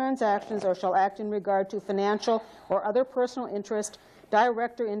or transactions or shall act in regard to financial or other personal interest,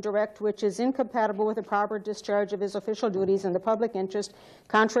 direct or indirect, which is incompatible with the proper discharge of his official duties in the public interest,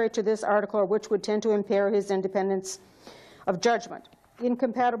 contrary to this article, or which would tend to impair his independence of judgment.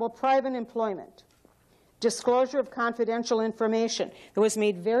 Incompatible private employment. Disclosure of confidential information. It was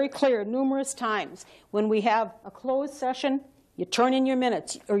made very clear numerous times when we have a closed session, you turn in your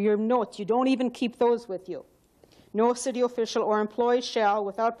minutes or your notes. You don't even keep those with you. No city official or employee shall,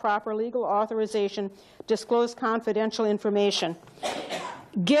 without proper legal authorization, disclose confidential information.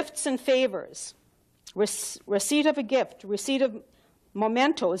 Gifts and favors. Receipt of a gift, receipt of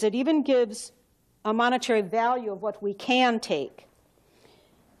mementos. It even gives a monetary value of what we can take.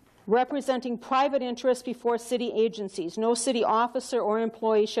 Representing private interests before city agencies. No city officer or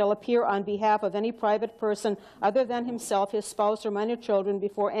employee shall appear on behalf of any private person other than himself, his spouse, or minor children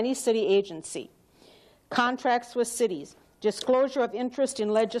before any city agency. Contracts with cities. Disclosure of interest in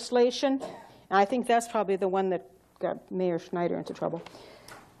legislation. And I think that's probably the one that got Mayor Schneider into trouble.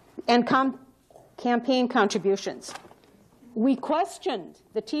 And campaign contributions. We questioned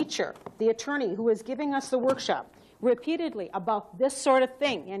the teacher, the attorney who was giving us the workshop, repeatedly about this sort of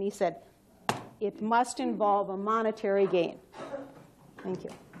thing, and he said, it must involve a monetary gain. Thank you.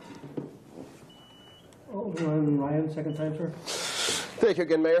 Oh, Ryan, second time, sir. Thank you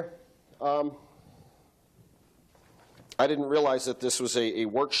again, Mayor. I didn't realize that this was a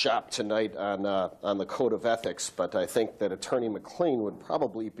workshop tonight on the Code of Ethics, but I think that Attorney McLean would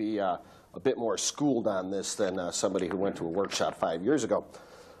probably be a bit more schooled on this than somebody who went to a workshop 5 years ago.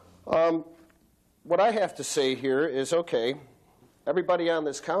 What I have to say here is, okay, everybody on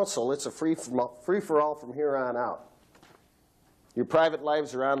this council, it's a free-for-all from here on out. Your private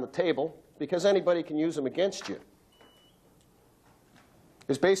lives are on the table because anybody can use them against you.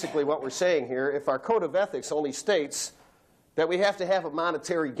 Is basically what we're saying here. If our Code of Ethics only states that we have to have a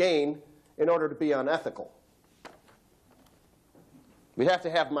monetary gain in order to be unethical. We have to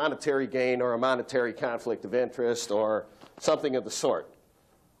have monetary gain or a monetary conflict of interest or something of the sort.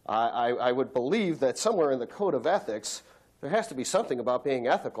 I would believe that somewhere in the Code of Ethics, there has to be something about being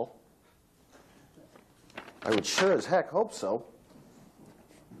ethical. I would sure as heck hope so.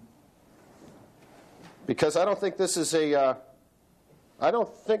 Because I don't think this is I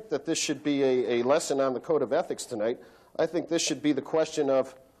don't think that this should be a lesson on the Code of Ethics tonight. I think this should be the question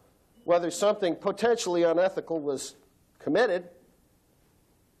of whether something potentially unethical was committed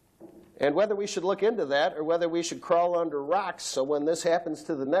and whether we should look into that or whether we should crawl under rocks so when this happens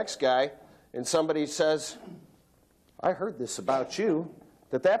to the next guy and somebody says, I heard this about you,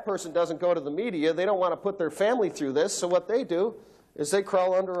 that person doesn't go to the media. They don't want to put their family through this, so what they do is they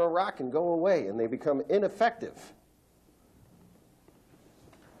crawl under a rock and go away, and they become ineffective.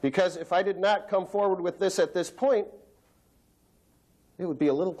 Because if I did not come forward with this at this point, it would be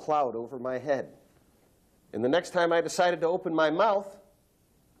a little cloud over my head. And the next time I decided to open my mouth,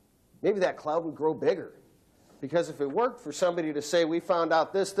 maybe that cloud would grow bigger. Because if it worked for somebody to say, we found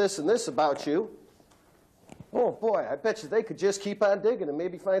out this, this, and this about you, oh boy, I bet you they could just keep on digging and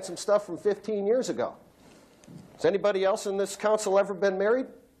maybe find some stuff from 15 years ago. Has anybody else in this council ever been married?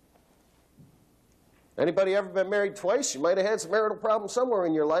 Anybody ever been married twice? You might have had some marital problems somewhere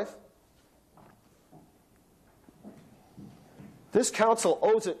in your life. This council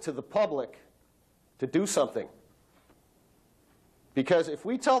owes it to the public to do something. Because if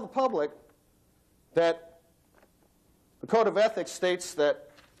we tell the public that the Code of Ethics states that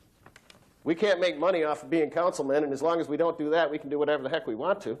we can't make money off of being councilmen, and as long as we don't do that, we can do whatever the heck we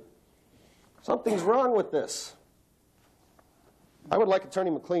want to, something's wrong with this. I would like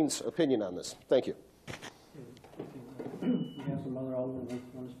Attorney McLean's opinion on this. Thank you. We have some other aldermen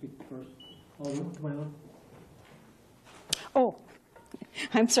who want to speak first. Alderman, come on. Oh,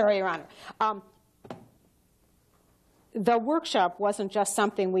 I'm sorry, Your Honor. The workshop wasn't just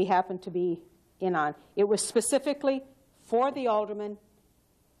something we happened to be in on. It was specifically for the aldermen.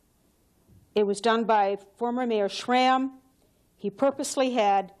 It was done by former Mayor Schramm. He purposely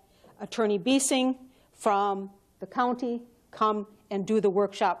had Attorney Biesing from the county come and do the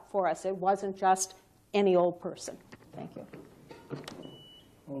workshop for us. It wasn't just any old person. Thank you.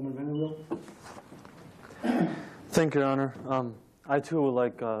 Alderman Vanderbilt. Thank you, Your Honor. I, too, would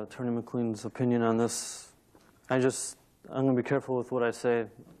like Attorney McLean's opinion on this. I'm going to be careful with what I say.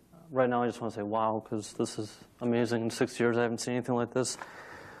 Right now, I just want to say, wow, because this is amazing. In 6 years, I haven't seen anything like this.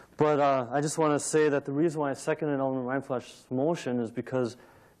 But I just want to say that the reason why I seconded Alderman Rindfleisch's motion is because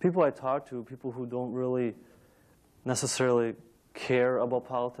people I talk to, people who don't really necessarily care about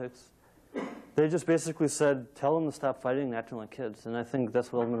politics, they just basically said, tell them to stop fighting and acting like kids. And I think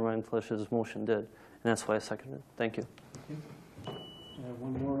that's what Alderman Rindfleisch's motion did. And that's why I seconded it. Thank you.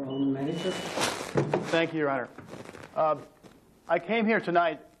 One more, Alderman Manager. Thank you, Your Honor. I came here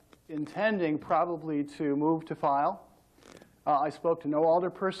tonight intending probably to move to file. I spoke to no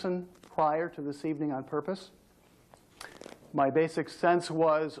alderperson prior to this evening on purpose. My basic sense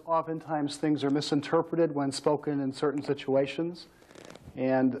was oftentimes things are misinterpreted when spoken in certain situations,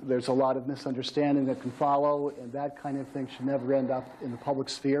 and there's a lot of misunderstanding that can follow, and that kind of thing should never end up in the public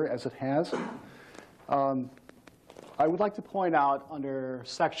sphere as it has. I would like to point out under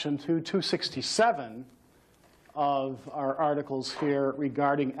Section 267 of our articles here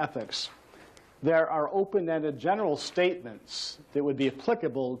regarding ethics, there are open-ended general statements that would be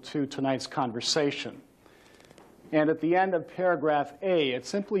applicable to tonight's conversation. And at the end of paragraph A, it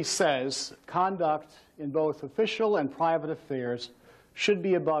simply says, conduct in both official and private affairs should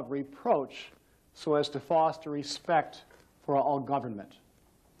be above reproach so as to foster respect for all government.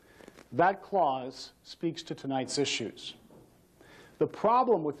 That clause speaks to tonight's issues. The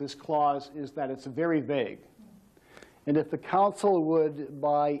problem with this clause is that it's very vague. And if the council would,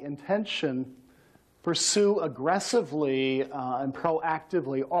 by intention, pursue aggressively and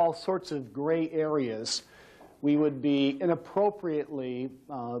proactively all sorts of gray areas, we would be inappropriately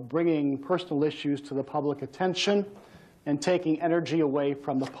bringing personal issues to the public attention and taking energy away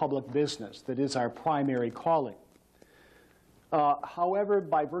from the public business that is our primary calling. However,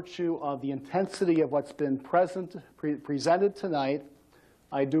 by virtue of the intensity of what's been presented tonight,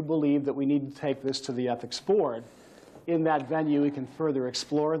 I do believe that we need to take this to the Ethics Board. In that venue, we can further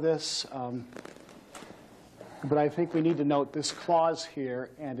explore this. But I think we need to note this clause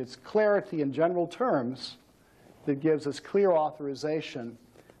here and its clarity in general terms that gives us clear authorization,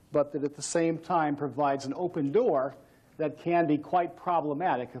 but that at the same time provides an open door that can be quite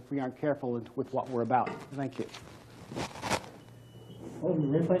problematic if we aren't careful with what we're about. Thank you.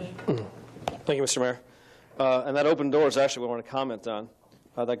 Thank you, Mr. Mayor. And that open door is actually what I want to comment on,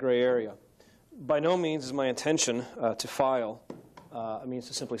 that gray area. By no means is my intention to file. It means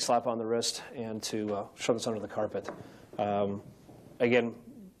to simply slap on the wrist and to shove this under the carpet. Again,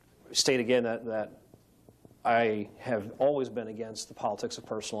 state again that I have always been against the politics of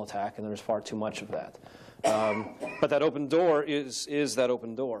personal attack, and there's far too much of that. But that open door is that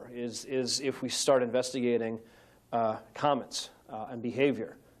open door, is if we start investigating comments and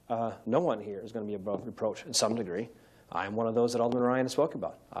behavior. No one here is going to be above reproach in some degree. I'm one of those that Alderman Ryan spoke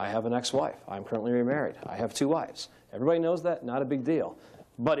about. I have an ex-wife. I'm currently remarried. I have 2 wives. Everybody knows that, not a big deal.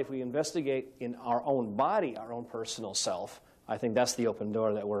 But if we investigate in our own body, our own personal self, I think that's the open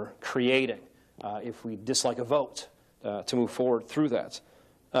door that we're creating if we dislike a vote to move forward through that.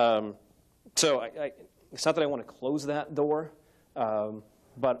 So it's not that I want to close that door,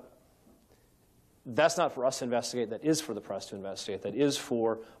 but that's not for us to investigate. That is for the press to investigate. That is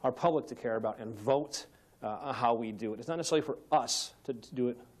for our public to care about and vote how we do it. It's not necessarily for us to do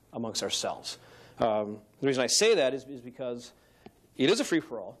it amongst ourselves. The reason I say that is because it is a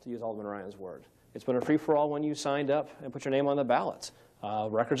free-for-all, to use Alderman Ryan's word. It's been a free-for-all when you signed up and put your name on the ballot.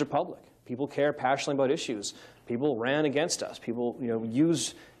 Records are public. People care passionately about issues. People ran against us. People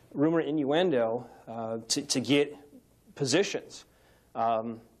use rumor and innuendo to get positions.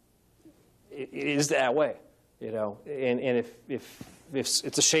 It is that way, And if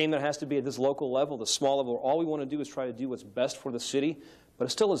it's a shame that it has to be at this local level, the small level, all we want to do is try to do what's best for the city, but it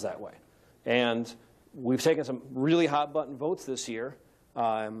still is that way. And we've taken some really hot-button votes this year,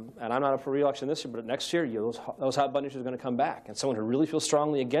 and I'm not up for re-election this year, but next year, those hot-button issues are going to come back. And someone who really feels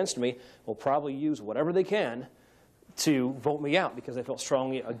strongly against me will probably use whatever they can to vote me out because they felt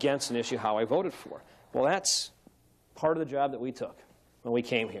strongly against an issue how I voted for. Well, that's part of the job that we took when we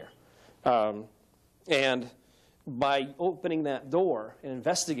came here. And by opening that door and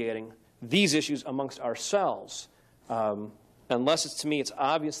investigating these issues amongst ourselves, unless to me it's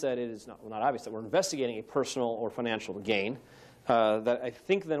obvious that it is not obvious that we're investigating a personal or financial gain, that I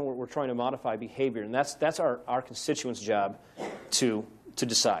think then we're trying to modify behavior, and that's our constituents' job to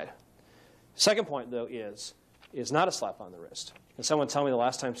decide. Second point, though, is not a slap on the wrist. Can someone tell me the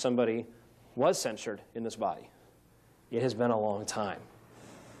last time somebody was censured in this body? It has been a long time.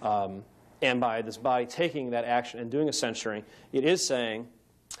 And by this body taking that action and doing a censoring, it is saying,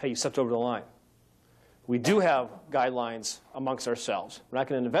 hey, you stepped over the line. We do have guidelines amongst ourselves. We're not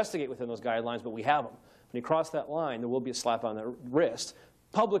going to investigate within those guidelines, but we have them. When you cross that line, there will be a slap on the wrist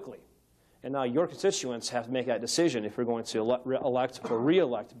publicly. And now your constituents have to make that decision if you're going to elect or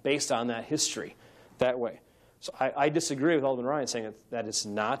re-elect based on that history that way. So I disagree with Alderman Ryan saying that it's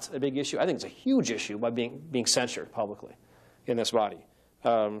not a big issue. I think it's a huge issue by being censured publicly in this body.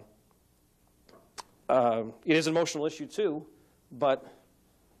 It is an emotional issue too, but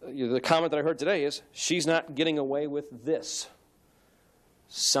the comment that I heard today is she's not getting away with this.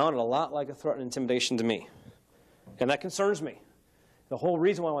 Sounded a lot like a threat and intimidation to me. And that concerns me. The whole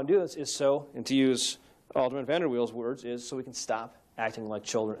reason why I want to do this is so, and to use Alderman Vanderweel's words, is so we can stop acting like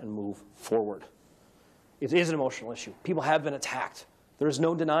children and move forward. It is an emotional issue. People have been attacked. There is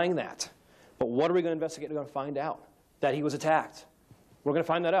no denying that. But what are we going to investigate? We're going to find out that he was attacked. We're going to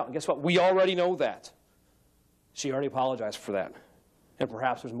find that out. And guess what? We already know that. She already apologized for that. And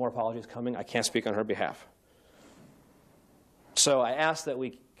perhaps there's more apologies coming. I can't speak on her behalf. So I ask that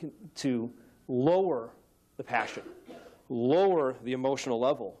we to lower the passion, lower the emotional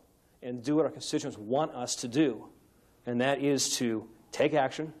level, and do what our constituents want us to do. And that is to take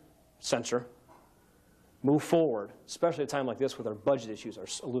action, censor, move forward, especially at a time like this with our budget issues are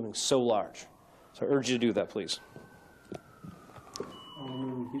looming so large. So I urge you to do that, please.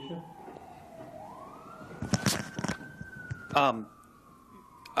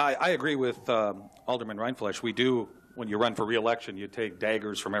 I agree with Alderman Reinfleisch. We do, when you run for re-election, you take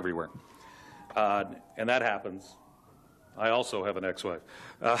daggers from everywhere. And that happens. I also have an ex-wife,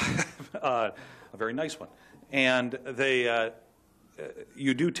 a very nice one. And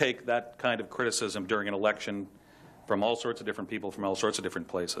you do take that kind of criticism during an election from all sorts of different people from all sorts of different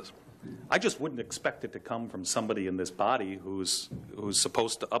places. I just wouldn't expect it to come from somebody in this body who's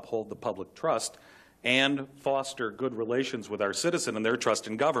supposed to uphold the public trust and foster good relations with our citizen and their trust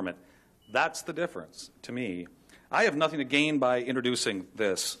in government. That's the difference to me. I have nothing to gain by introducing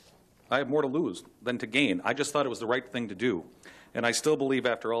this. I have more to lose than to gain. I just thought it was the right thing to do. And I still believe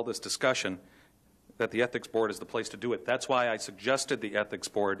after all this discussion that the Ethics Board is the place to do it. That's why I suggested the Ethics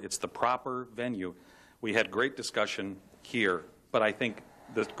Board. It's the proper venue. We had great discussion here, but I think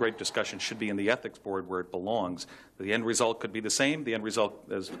the great discussion should be in the Ethics Board where it belongs. The end result could be the same, the end result,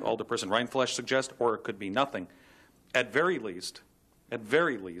 as Alderperson Reinfleisch suggests, or it could be nothing. At very least,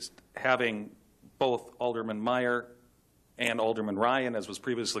 having both Alderman Meyer and Alderman Ryan, as was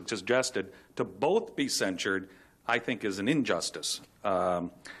previously suggested, to both be censured, I think is an injustice.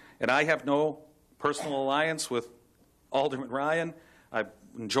 And I have no personal alliance with Alderman Ryan. I've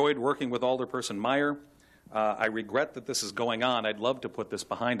enjoyed working with Alderperson Meyer. I regret that this is going on. I'd love to put this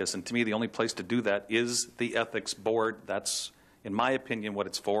behind us, and to me the only place to do that is the Ethics Board. That's, in my opinion, what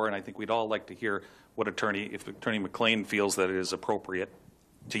it's for, and I think we'd all like to hear what if Attorney McLean feels that it is appropriate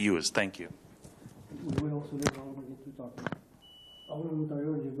to use. Thank you. We will also let Alderman get to talk. Alderman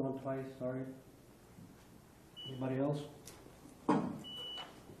Mutarrios, you've gone twice, sorry. Anybody else?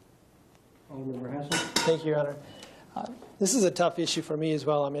 Alderman Verhassen? Thank you, Your Honor. This is a tough issue for me as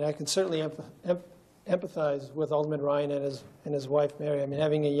well. I mean, I can certainly empathize with Alderman Ryan and his wife, Mary. I mean,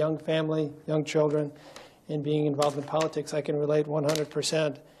 having a young family, young children, and being involved in politics, I can relate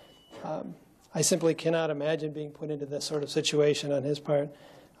 100%. I simply cannot imagine being put into this sort of situation on his part.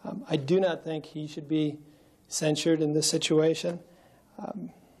 I do not think he should be censured in this situation,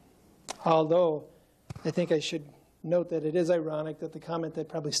 although I think I should note that it is ironic that the comment that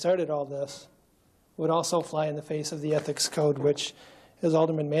probably started all this would also fly in the face of the Ethics Code, which, as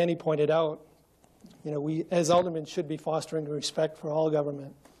Alderman Manny pointed out, we as aldermen should be fostering respect for all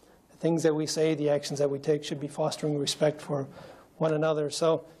government. The things that we say, the actions that we take should be fostering respect for one another.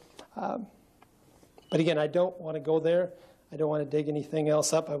 So, but again, I don't want to go there. I don't want to dig anything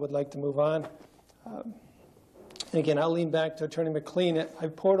else up. I would like to move on. And again, I'll lean back to Attorney McLean.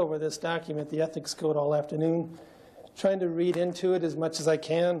 I've pored over this document, the Ethics Code, all afternoon, trying to read into it as much as I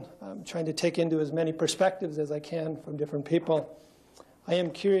can, trying to take into as many perspectives as I can from different people. I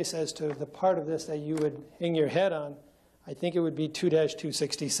am curious as to the part of this that you would hang your head on. I think it would be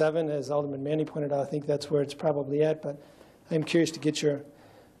 2-267, as Alderman Manny pointed out. I think that's where it's probably at, but I'm curious to get your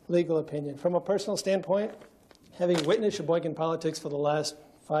legal opinion. From a personal standpoint, having witnessed Sheboygan politics for the last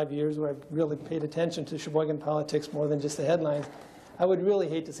 5 years, where I've really paid attention to Sheboygan politics more than just the headlines, I would really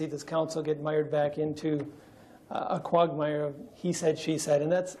hate to see this council get mired back into a quagmire of he said, she said. And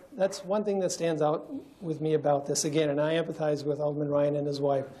that's one thing that stands out with me about this. Again, and I empathize with Alderman Ryan and his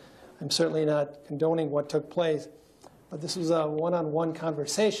wife. I'm certainly not condoning what took place, but this was a one-on-one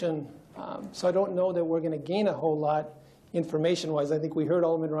conversation, so I don't know that we're going to gain a whole lot information-wise. I think we heard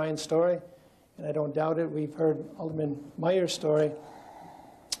Alderman Ryan's story, and I don't doubt it. We've heard Alderman Meyer's story.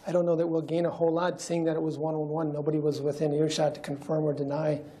 I don't know that we'll gain a whole lot, seeing that it was one-on-one. Nobody was within earshot to confirm or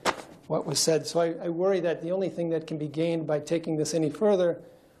deny what was said. So I worry that the only thing that can be gained by taking this any further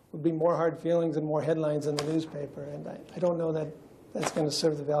would be more hard feelings and more headlines in the newspaper. And I don't know that that's going to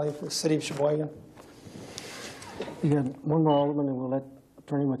serve the value for the city of Sheboygan. You got one more Alderman, and we'll let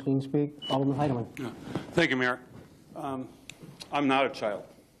Attorney McLean speak. Alderman Heidemann. Yeah. Thank you, Mayor. I'm not a child,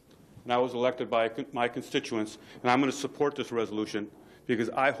 and I was elected by my constituents, and I'm going to support this resolution because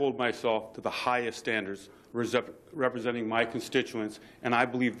I hold myself to the highest standards representing my constituents, and I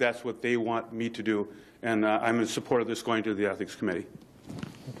believe that's what they want me to do, and I'm in support of this going to the Ethics Committee.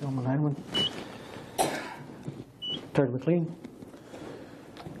 Thank you, Alderman Heidemann. Attorney McLean.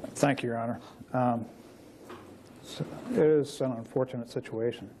 Thank you, Your Honor. It is an unfortunate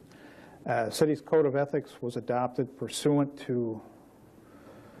situation. City's Code of Ethics was adopted pursuant to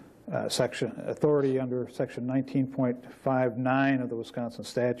authority under Section 19.59 of the Wisconsin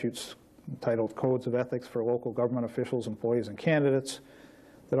statutes entitled Codes of Ethics for Local Government Officials, Employees, and Candidates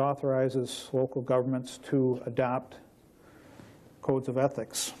that authorizes local governments to adopt codes of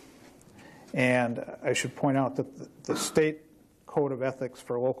ethics. And I should point out that the state Code of Ethics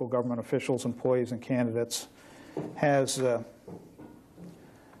for Local Government Officials, Employees, and Candidates has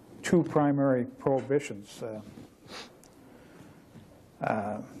two primary prohibitions.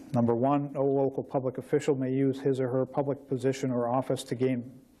 Number one, no local public official may use his or her public position or office to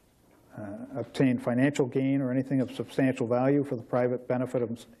obtain financial gain or anything of substantial value for the private benefit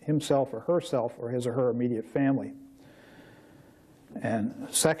of himself or herself or his or her immediate family. And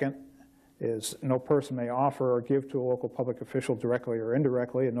second is no person may offer or give to a local public official directly or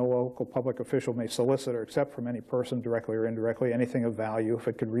indirectly, and no local public official may solicit or accept from any person directly or indirectly anything of value if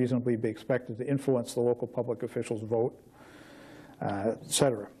it could reasonably be expected to influence the local public official's vote,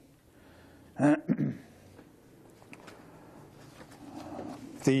 etc.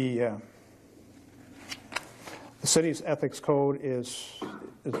 The city's ethics code is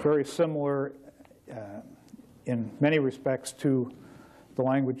very similar in many respects to the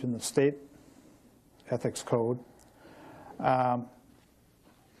language in the state ethics code. The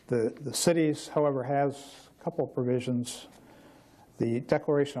city's, however, has a couple of provisions. The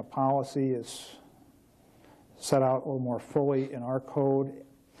declaration of policy is set out a little more fully in our code,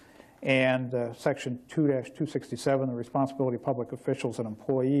 and Section 2-267, the responsibility of public officials and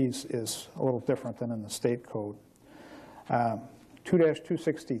employees, is a little different than in the state code.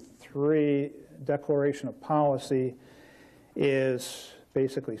 2-263, declaration of policy, is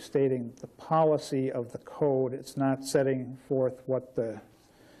basically stating the policy of the code. It's not setting forth what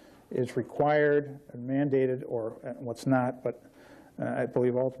is required and mandated or what's not, but I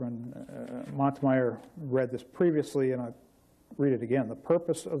believe Alderman Montemeyer read this previously, and I'll read it again. The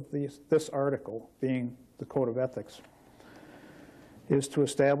purpose of this article, being the Code of Ethics, is to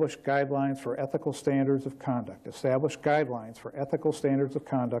establish guidelines for ethical standards of conduct. Establish guidelines for ethical standards of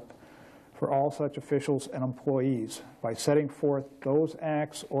conduct for all such officials and employees by setting forth those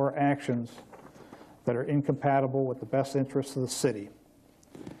acts or actions that are incompatible with the best interests of the city,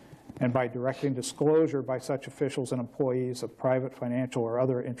 and by directing disclosure by such officials and employees of private, financial, or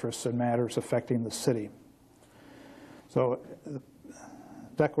other interests in matters affecting the city. So the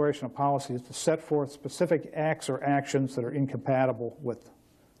declaration of policy is to set forth specific acts or actions that are incompatible with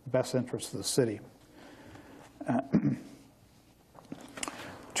the best interests of the city.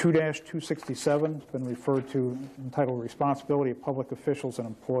 2-267 has been referred to, entitled Responsibility of Public Officials and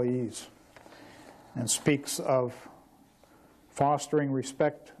Employees, and speaks of fostering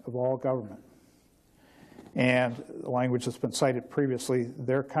respect of all government. And the language that's been cited previously,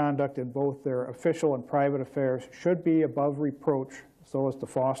 their conduct in both their official and private affairs should be above reproach so as to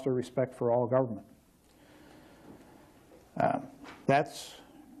foster respect for all government. That's,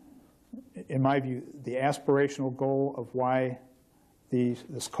 in my view, the aspirational goal of why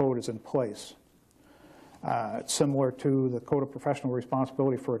this code is in place. It's similar to the Code of Professional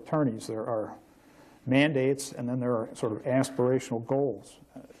Responsibility for attorneys. There are mandates, and then there are sort of aspirational goals.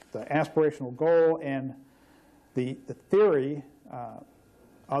 The aspirational goal and the theory,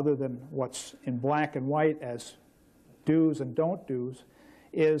 other than what's in black and white as do's and don't do's,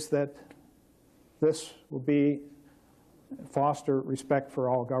 is that this will foster respect for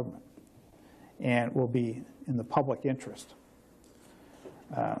all government and will be in the public interest.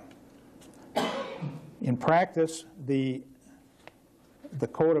 In practice, the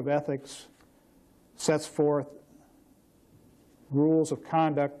Code of Ethics sets forth rules of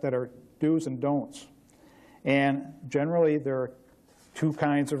conduct that are do's and don'ts. And generally, there are two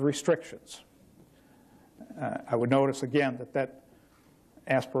kinds of restrictions. I would notice again that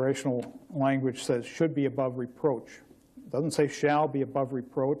aspirational language says should be above reproach. It doesn't say shall be above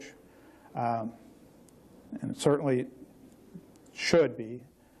reproach, and it certainly should be,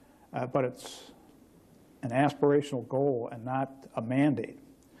 but it's an aspirational goal and not a mandate.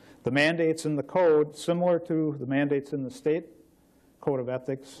 The mandates in the code, similar to the mandates in the state code of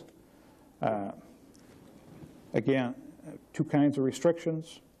ethics, again, two kinds of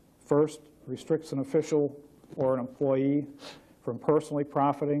restrictions. First, restricts an official or an employee from personally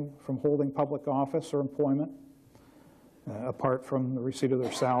profiting from holding public office or employment, apart from the receipt of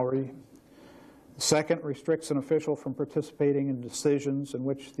their salary. The second, restricts an official from participating in decisions in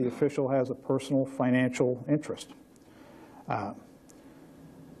which the official has a personal financial interest.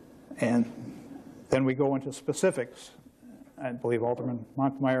 And then we go into specifics. I believe Alderman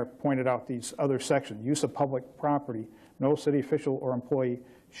Montmeyer pointed out these other sections. Use of public property. No city official or employee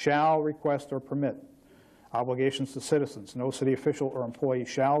shall request or permit. Obligations to citizens. No city official or employee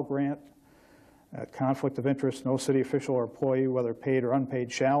shall grant. Conflict of interest. No city official or employee, whether paid or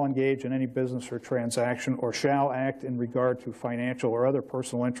unpaid, shall engage in any business or transaction or shall act in regard to financial or other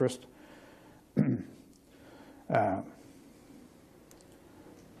personal interest.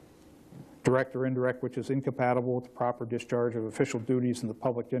 Direct or indirect, which is incompatible with the proper discharge of official duties in the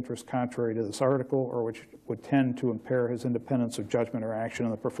public interest contrary to this article, or which would tend to impair his independence of judgment or action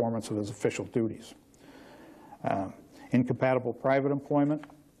in the performance of his official duties. Incompatible private employment,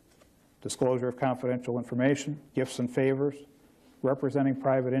 disclosure of confidential information, gifts and favors, representing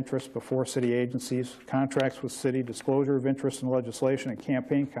private interests before city agencies, contracts with city, disclosure of interest in legislation, and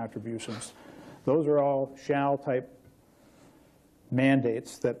campaign contributions. Those are all shall-type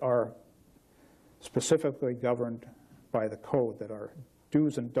mandates that are specifically governed by the code, that are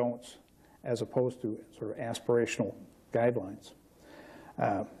do's and don'ts as opposed to sort of aspirational guidelines.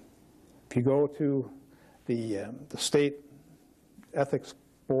 If you go to the state ethics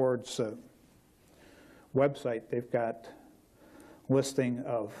board's website, they've got listing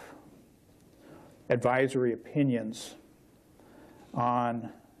of advisory opinions on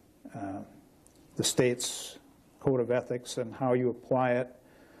the state's code of ethics and how you apply it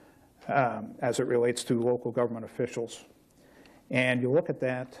as it relates to local government officials. And you look at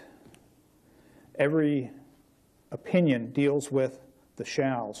that, every opinion deals with the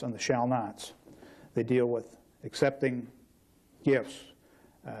shalls and the shall nots. They deal with accepting gifts,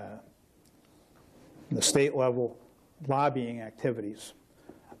 the state level lobbying activities,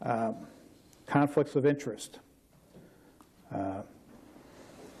 conflicts of interest,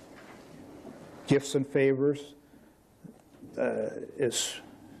 gifts and favors is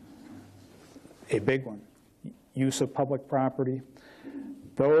a big one. Use of public property.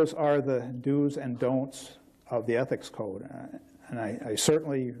 Those are the do's and don'ts of the ethics code. And I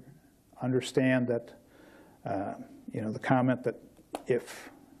certainly understand that, the comment that if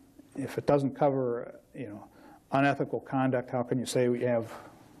it doesn't cover, unethical conduct, how can you say we have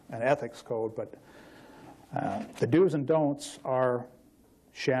an ethics code? But the do's and don'ts are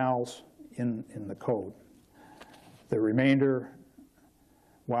shalls in the code. The remainder,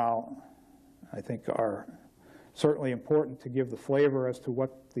 while I think are certainly important to give the flavor as to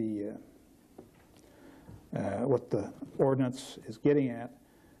what the ordinance is getting at,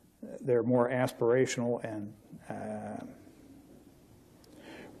 they're more aspirational and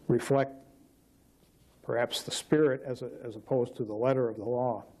reflect perhaps the spirit as opposed to the letter of the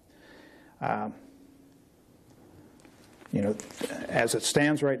law. As it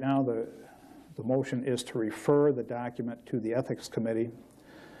stands right now, the motion is to refer the document to the Ethics Committee.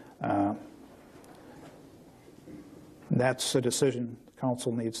 That's a decision the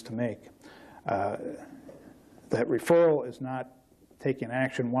council needs to make. That referral is not taking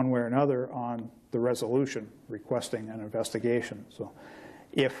action one way or another on the resolution requesting an investigation. So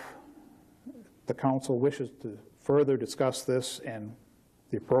if the council wishes to further discuss this and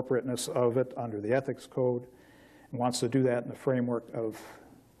the appropriateness of it under the ethics code and wants to do that in the framework of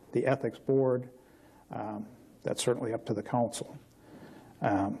the ethics board, that's certainly up to the council.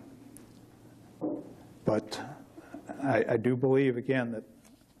 But I do believe, again, that,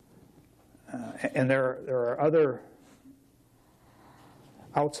 and there are other,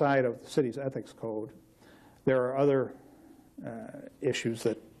 outside of the city's ethics code, there are other issues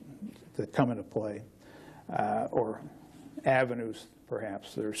that come into play, or avenues,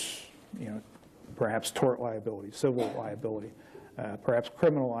 perhaps. There's, perhaps tort liability, civil liability, perhaps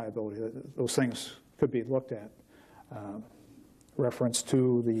criminal liability. Those things could be looked at. Reference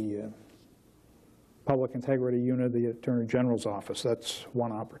to the Public Integrity Unit of the Attorney General's Office. That's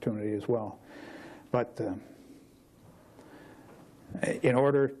one opportunity as well. But in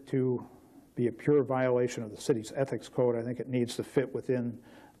order to be a pure violation of the city's ethics code, I think it needs to fit within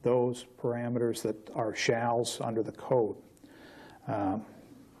those parameters that are shalls under the code.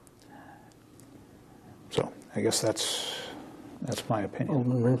 So I guess that's my opinion.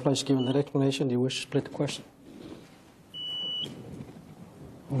 Alderman Rindfleisch, given that explanation, do you wish to split the question?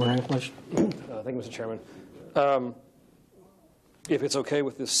 Rindfleisch. Thank you, Mr. Chairman. If it's okay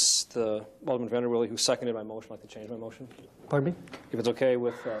with this, the Alderman Vanderwille, who seconded my motion, I'd like to change my motion. Pardon me? If it's okay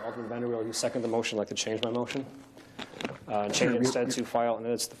with Alderman Vanderwille, who seconded the motion, I'd like to change my motion. And change it instead to file, and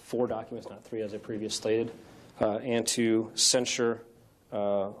it's the 4 documents, not 3, as I previously stated, and to censure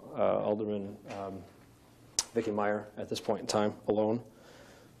Alderman Vicky Meyer at this point in time alone.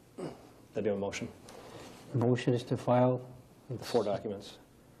 That'd be my motion. Motion is to file the 4 documents.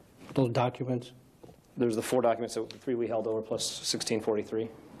 Those documents? There's the 4 documents, the 3 we held over plus 1643.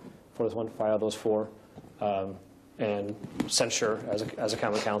 For this one, file those 4, and censure as a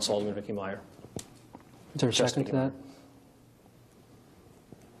common counsel Alderman Vicky Meyer. Is there a second to that?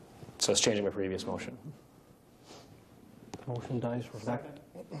 So it's changing my previous motion. Motion dies for second.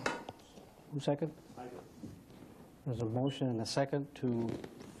 Who second? There's a motion and a second to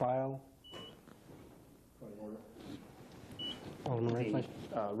file. Alderman Rindfleisch.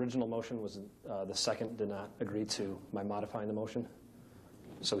 The original motion was the second did not agree to my modifying the motion.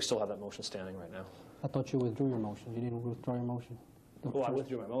 So we still have that motion standing right now. I thought you withdrew your motion. You didn't withdraw your motion? Well, I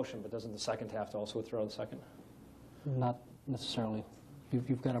withdrew my motion, but doesn't the second have to also withdraw the second? Not necessarily.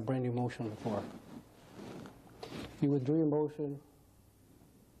 You've got a brand new motion before. You withdrew your motion.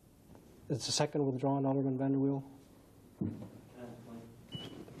 Is the second withdrawn, Alderman Vanderwille?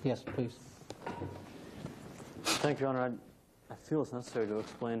 Yes, please. Thank you, Your Honor. I feel it's necessary to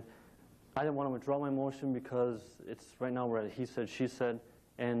explain. I didn't want to withdraw my motion because it's right now we're at he said, she said,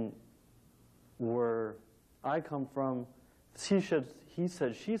 and where I come from, he said,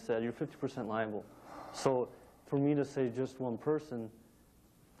 she said, you're 50% liable. So for me to say just one person,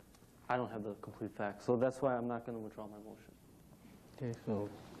 I don't have the complete facts. So that's why I'm not going to withdraw my motion. Okay, so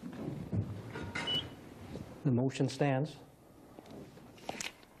the motion stands.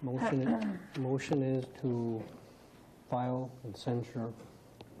 Motion is to file and censure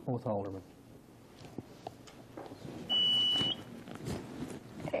both aldermen.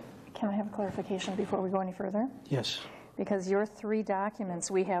 Can I have a clarification before we go any further? Yes. Because your 3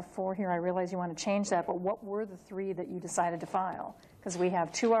 documents, we have 4 here. I realize you want to change that, but what were the 3 that you decided to file? Because we have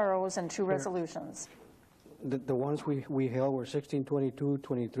 2 ROs and 2 resolutions. The ones we held were 1622,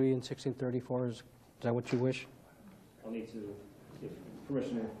 23, and 1634. Is that what you wish? I'll need to give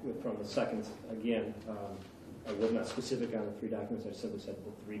permission to withdraw the second. Again, I was not specific on the 3 documents. I simply said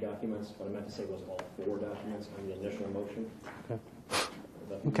the 3 documents. What I meant to say was all 4 documents on the initial motion. Okay.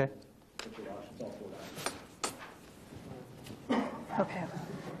 Okay. It's all 4 documents. Okay.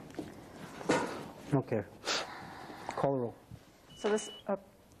 Okay. Call the roll. So this.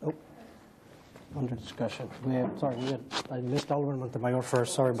 Under discussion. I missed Alderman Montemayor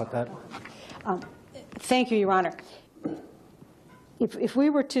first. Sorry about that. Thank you, Your Honor. If we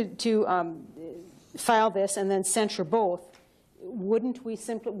were to file this and then censure both, wouldn't we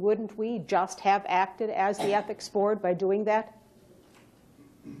just have acted as the ethics board by doing that?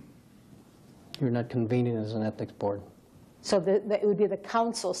 You're not convening as an ethics board. So it would be the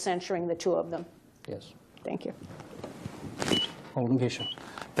council censuring the 2 of them. Yes. Thank you. Alderman Bishop.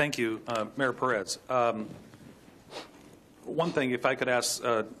 Thank you, Mayor Perez. One thing, if I could ask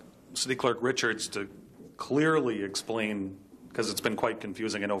City Clerk Richards to clearly explain, because it's been quite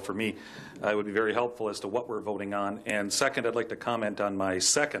confusing, I know for me, it would be very helpful as to what we're voting on. And second, I'd like to comment on my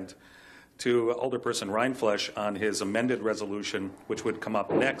second to Alderperson Rindfleisch on his amended resolution, which would come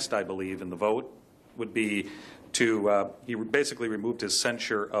up next, I believe, in the vote, would be to, he basically removed his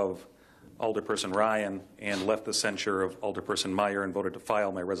censure of Alderperson Ryan and left the censure of Alderperson Meyer and voted to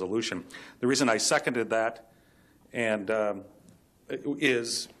file my resolution. The reason I seconded that and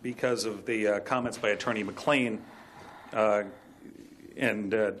is because of the comments by Attorney McLean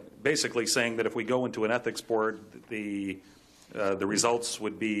and basically saying that if we go into an ethics board, the results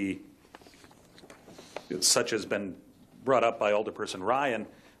would be, such as been brought up by Alderperson Ryan,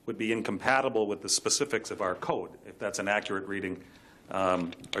 would be incompatible with the specifics of our code. If that's an accurate reading, or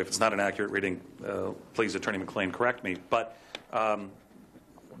if it's not an accurate reading, please, Attorney McLean, correct me. But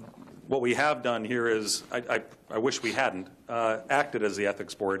what we have done here is, I wish we hadn't, acted as the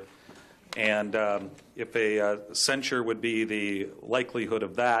ethics board. And if a censure would be the likelihood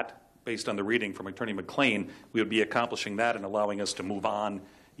of that, based on the reading from Attorney McLean, we would be accomplishing that and allowing us to move on,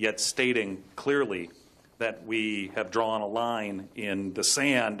 yet stating clearly that we have drawn a line in the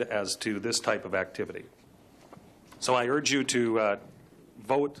sand as to this type of activity. So I urge you to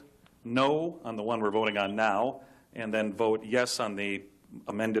vote no on the one we're voting on now, and then vote yes on the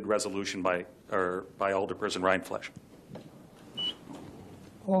amended resolution by Alderperson Rindfleisch.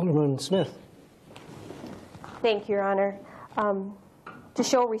 Alderman Smith. Thank you, Your Honor. To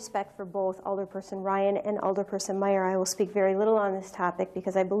show respect for both Alderperson Ryan and Alderperson Meyer, I will speak very little on this topic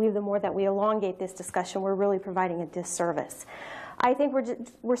because I believe the more that we elongate this discussion, we're really providing a disservice. I think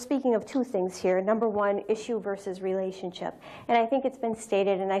we're speaking of two things here. Number one, issue versus relationship. And I think it's been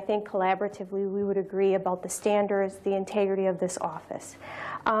stated, and I think collaboratively we would agree about the standards, the integrity of this office.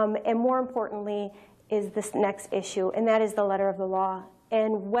 And more importantly is this next issue, and that is the letter of the law.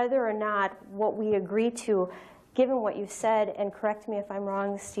 And whether or not what we agree to, given what you said, and correct me if I'm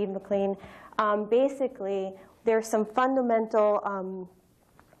wrong, Steve McLean, basically there's some fundamental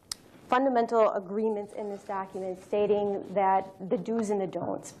agreements in this document stating that the do's and the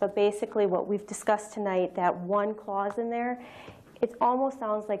don'ts. But basically what we've discussed tonight, that one clause in there, it almost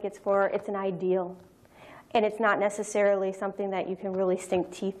sounds like it's an ideal. And it's not necessarily something that you can really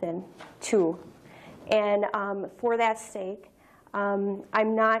sink teeth in to. And for that sake, I'm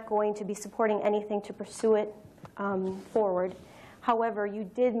not going to be supporting anything to pursue it forward. However, you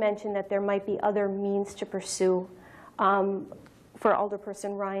did mention that there might be other means to pursue for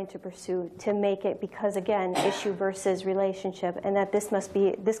Alderperson Ryan to pursue to make it, because again, issue versus relationship, and that this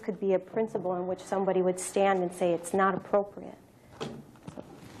could be a principle in which somebody would stand and say it's not appropriate.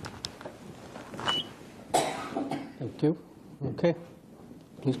 Thank you. Okay.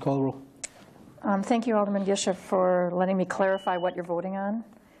 Please call the roll. Thank you, Alderman Gisha, for letting me clarify what you're voting on.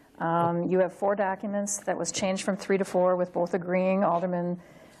 You have 4 documents that was changed from 3 to 4, with both agreeing. Alderman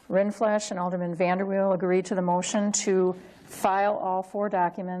Rindfleisch and Alderman Vanderweel agreed to the motion to file all 4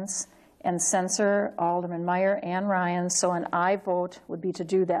 documents and censor Alderman Meyer and Ryan. So an aye vote would be to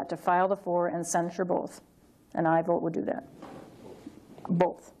do that, to file the 4 and censure both. An aye vote would do that.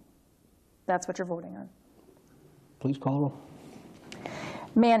 Both. That's what you're voting on. Please call the roll.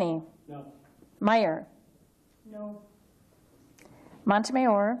 Manny. No. Meyer. No.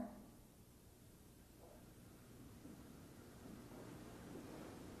 Montemayor.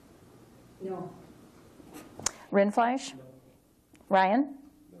 No. Rindfleisch. No. Ryan.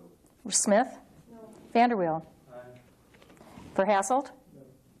 No. Smith. No. Vanderweel. Aye. Verhasselt. No.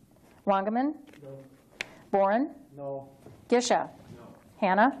 Wangeman. No. Boren. No. Gisha. No.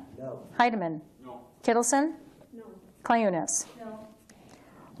 Hannah. No. Heidemann. No. Kittleson. No. Clayunas. No.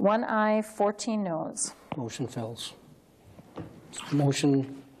 1 aye, 14 noes. Motion fails.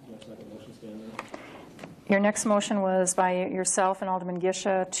 Motion. Your next motion was by yourself and Alderman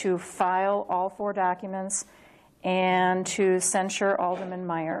Gisha to file all 4 documents and to censure Alderman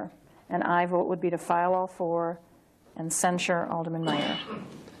Meyer. An aye vote would be to file all 4 and censure Alderman Meyer.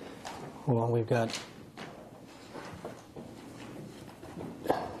 Hold on, we've got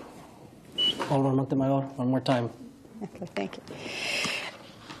Alderman Montemayor, one more time. Okay, thank you.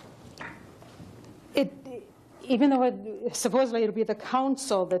 Even though supposedly it'll be the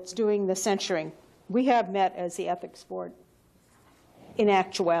council that's doing the censuring, we have met as the ethics board. In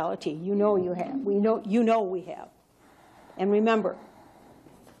actuality, you know you have. We have. And remember,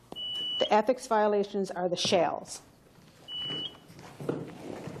 the ethics violations are the shalls.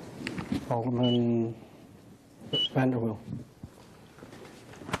 Alderman Vanderweel.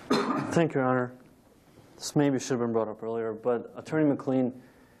 Thank you, Your Honor. This maybe should have been brought up earlier, but Attorney McLean,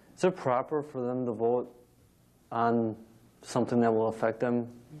 is it proper for them to vote on something that will affect them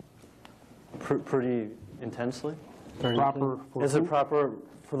pretty intensely? Proper for Is who? it proper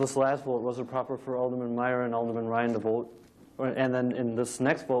for this last vote? Was it proper for Alderman Meyer and Alderman Ryan to vote? And then in this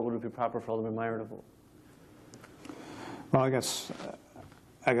next vote, would it be proper for Alderman Meyer to vote? Well, I guess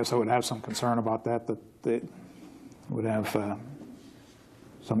I would have some concern about that they would have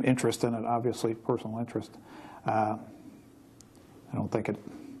some interest in it, obviously personal interest. I don't think it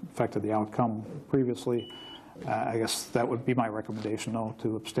affected the outcome previously. I guess that would be my recommendation, though,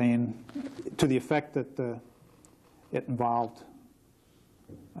 to abstain to the effect that it involved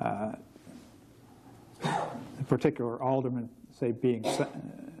in particular aldermen, say, being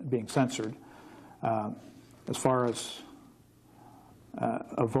censored. As far as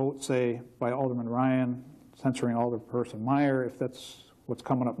a vote, say, by Alderman Ryan censoring Alderperson Meyer, if that's what's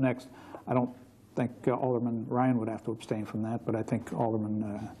coming up next, I don't think Alderman Ryan would have to abstain from that, but I think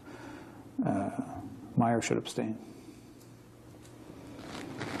Alderman Meyer should abstain.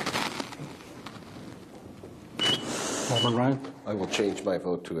 Alderman Ryan? I will change my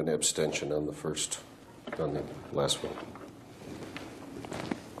vote to an abstention on the last vote.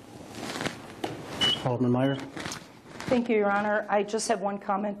 Alderman Meyer? Thank you, Your Honor. I just have one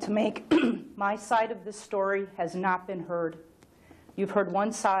comment to make. My side of this story has not been heard. You've heard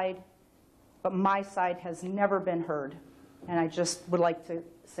one side, but my side has never been heard. And I just would like to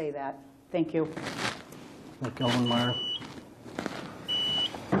say that. Thank you. Thank you, Alderman Meyer.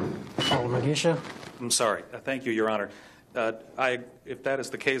 Alderman Gisha? I'm sorry. Thank you, Your Honor. If that is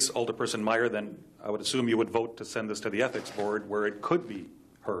the case, Alderperson Meyer, then I would assume you would vote to send this to the Ethics Board where it could be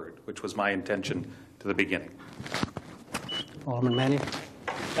heard, which was my intention to the beginning. Alderman Manny.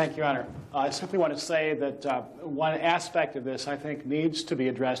 Thank you, Your Honor. I simply want to say that one aspect of this, I think, needs to be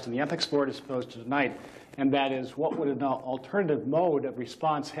addressed in the Ethics Board as opposed to tonight, and that is what would an alternative mode of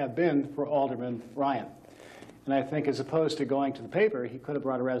response have been for Alderman Ryan. And I think as opposed to going to the paper, he could have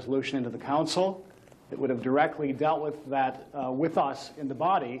brought a resolution into the council that would have directly dealt with that with us in the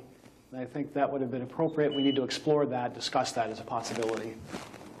body. And I think that would have been appropriate. We need to explore that, discuss that as a possibility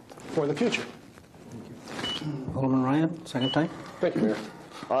for the future. Alderman Ryan, second time. Thank you, Mayor.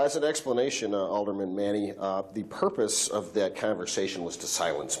 As an explanation, Alderman Manny, the purpose of that conversation was to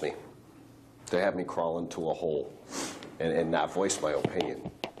silence me, to have me crawl into a hole and not voice my opinion.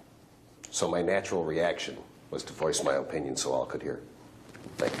 So my natural reaction was to voice my opinion so all could hear.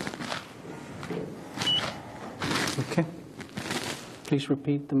 Thank you. Okay. Please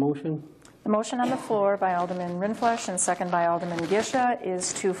repeat the motion. The motion on the floor by Alderman Rindfleisch and second by Alderman Gisha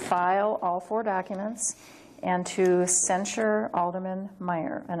is to file all 4 documents and to censure Alderman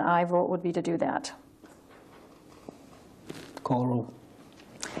Meyer. An aye vote would be to do that. Call roll.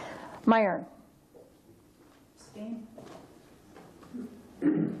 Meyer.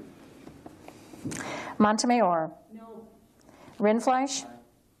 Montemayor. No. Rindfleisch.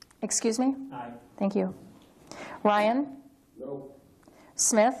 Excuse me? Aye. Thank you. Ryan. No.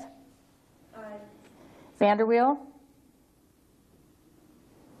 Smith. Aye. Vanderweel.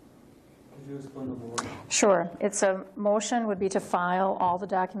 Could you explain the board? Sure. It's a motion would be to file all the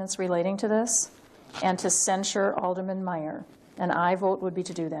documents relating to this and to censure Alderman Meyer. An aye vote would be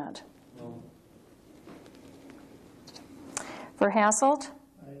to do that. No. For Hasselt.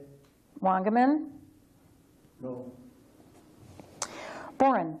 Aye. Wangaman. No.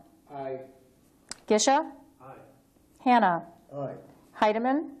 Boren. Aye. Gisha. Aye. Hannah. Aye.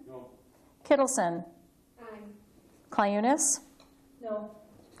 Heidemann. No. Kittleson. Aye. Clayunas. No.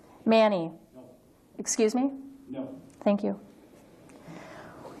 Manny. No. Excuse me? No. Thank you.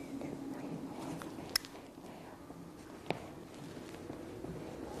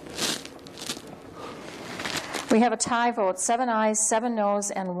 We have a tie vote, 7 ayes, 7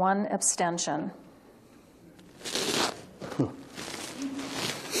 noes, and 1 abstention.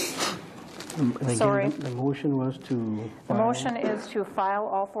 Again, Sorry. The motion was to The file. motion is to file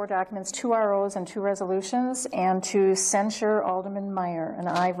all 4 documents, 2 ROs and 2 resolutions, and to censure Alderman Meyer. An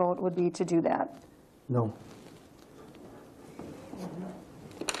aye vote would be to do that. No.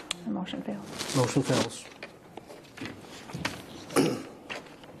 The motion fails. Motion fails.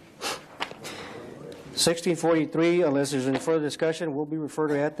 1643, unless there's any further discussion, will be referred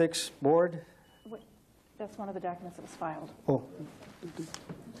to Ethics Board. Wait, that's one of the documents that was filed. Oh,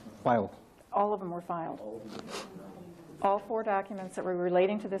 filed. All of them were filed. All 4 documents that were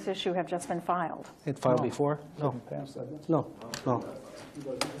relating to this issue have just been filed. It filed before? No. No. No.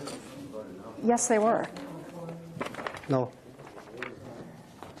 Yes, they were. No.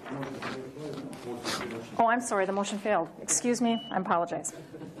 Oh, I'm sorry, the motion failed. Excuse me, I apologize.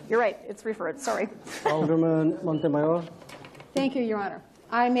 You're right, it's referred, sorry. Alderman Montemayor. Thank you, Your Honor.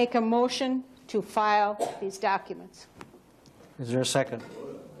 I make a motion to file these documents. Is there a second?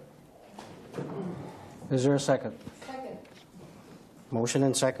 Is there a second? Second. Motion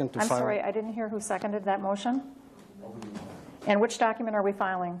and second to I'm file. sorry, I didn't hear who seconded that motion. And which document are we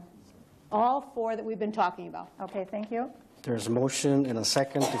filing? All 4 that we've been talking about. Okay, thank you. There's a motion and a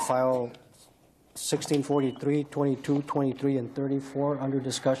second to file 1643, 22, 23, and 34 under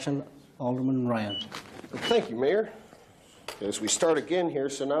discussion. Alderman Ryan. Thank you, Mayor. As we start again here,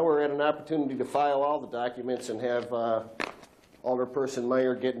 so now we're at an opportunity to file all the documents and have Alderperson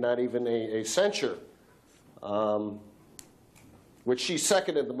Meyer get not even a censure, which she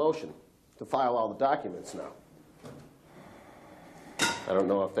seconded the motion to file all the documents now. I don't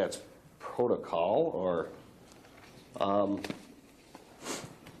know if that's protocol or...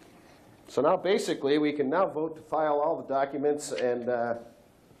 So now basically we can now vote to file all the documents and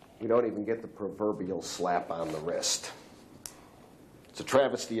we don't even get the proverbial slap on the wrist. It's a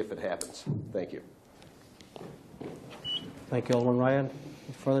travesty if it happens. Thank you. Thank you, Alderman Ryan.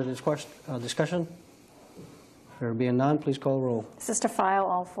 Further discussion? There being none, please call roll. This is to file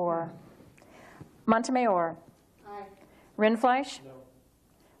all 4. Montemayor. Aye. Rindfleisch. No.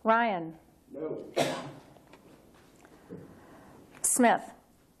 Ryan. No. Smith.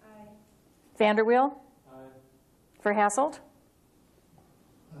 Aye. Vanderweel. Aye. For Hasselt.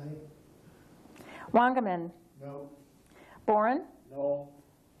 Aye. Wangaman. No. Boren. No.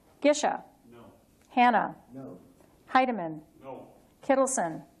 Gisha. No. Hannah. No. Heidemann. No.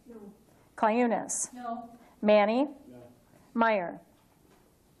 Kittleson. No. Clayunas. No. Manny. No. Meyer.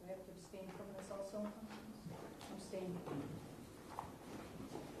 Do I have to abstain from this also? Abstain.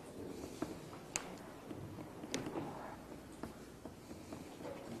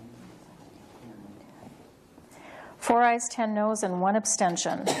 4 ayes, 10 noes, and 1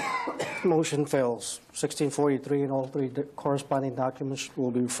 abstention. Motion fails. 1643 and all three corresponding documents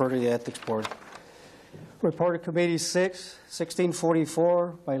will be referred to the Ethics Board. Report of Committee 6, 1644,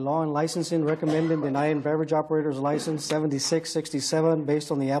 by Law and Licensing, recommending denying beverage operator's license 7667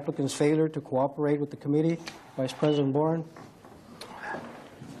 based on the applicant's failure to cooperate with the committee. Vice President Boren.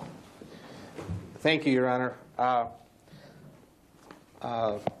 Thank you, Your Honor. I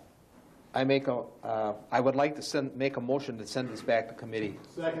would like to make a motion to send this back to committee.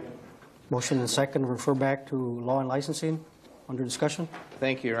 Second. Motion and second to refer back to Law and Licensing. Under discussion.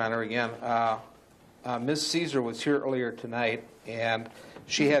 Thank you, Your Honor, again. Ms. Caesar was here earlier tonight, and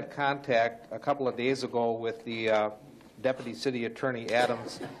she had contact a couple of days ago with the Deputy City Attorney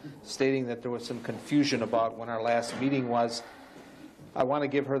Adams, stating that there was some confusion about when our last meeting was. I want to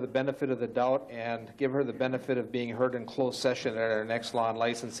give her the benefit of the doubt and give her the benefit of being heard in closed session at our next Law and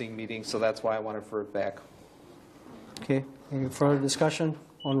Licensing meeting, so that's why I want to refer it back. Okay. Any further discussion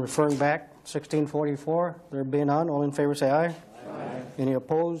on referring back? 1644. There being none, all in favor say aye. Aye. Any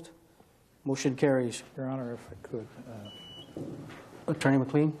opposed? Motion carries. Your Honor, if I could. Attorney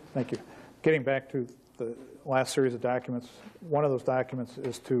McLean. Thank you. Getting back to the last series of documents, one of those documents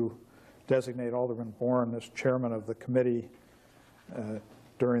is to designate Alderman Boren as chairman of the committee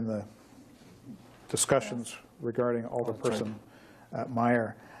during the discussions regarding Alderperson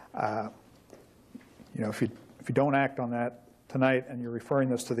Meyer. If you don't act on that tonight and you're referring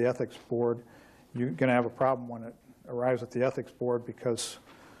this to the Ethics Board, you're going to have a problem when it arrives at the Ethics Board, because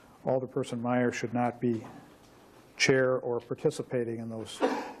Alderperson Meyer should not be chair or participating in those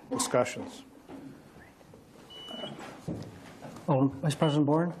discussions. Vice President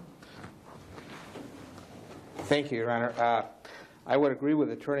Boren. Thank you, Your Honor. I would agree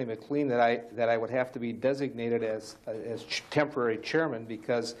with Attorney McLean that I would have to be designated as temporary chairman,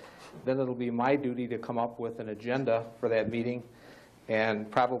 because then it'll be my duty to come up with an agenda for that meeting and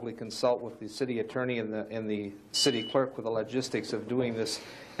probably consult with the city attorney and the city clerk with the logistics of doing this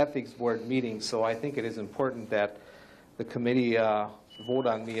ethics board meeting. So I think it is important that the committee vote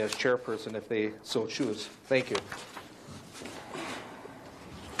on me as chairperson if they so choose. Thank you.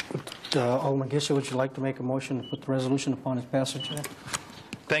 Alderman Gisha, would you like to make a motion to put the resolution upon its passage?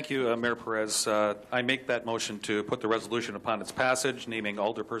 Thank you, Mayor Perez. I make that motion to put the resolution upon its passage, naming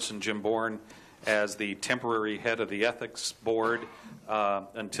Alderperson Jim Boren as the temporary head of the Ethics Board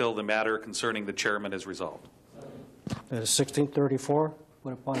until the matter concerning the chairman is resolved. That is 1634.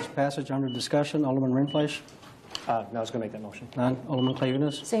 Put upon its passage. Under discussion. Alderman Rindfleisch. No, I was going to make that motion. None. Alderman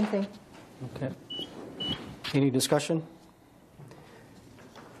Clayunas. Same thing. Okay. Any discussion?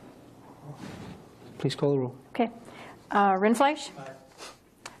 Please call the roll. Okay. Rindfleisch? Aye.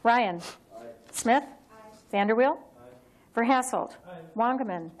 Ryan? Aye. Smith? Aye. Vanderweel? Aye. Verhasselt? Aye.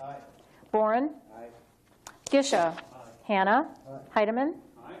 Wangerman? Aye. Boren? Aye. Gisha? Aye. Hannah? Aye. Heidemann?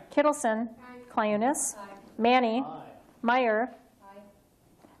 Aye. Kittleson? Aye. Clayunas? Aye. Manny? Aye. Meyer? Aye.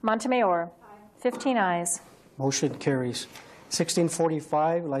 Montemayor? Aye. 15 ayes. Motion carries.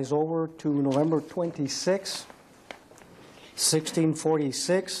 1645 lies over to November 26.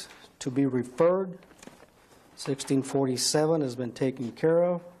 1646 to be referred. 1647 has been taken care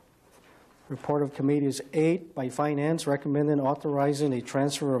of. Report of Committees 8 by Finance, recommending authorizing a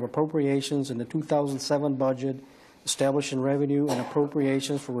transfer of appropriations in the 2007 budget, establishing revenue and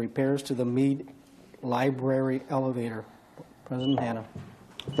appropriations for repairs to the Mead Library elevator. President Hanna.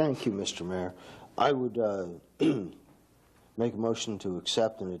 Thank you, Mr. Mayor. I would make a motion to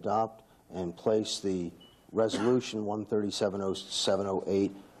accept and adopt and place the resolution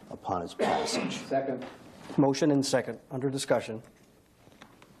 1370708 upon its passage. Second. Motion and second. Under discussion.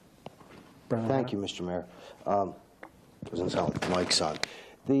 Thank you, Mr. Mayor. Doesn't sound like Mike's on.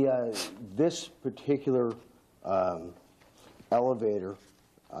 This particular elevator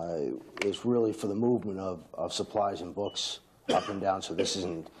is really for the movement of supplies and books up and down. So this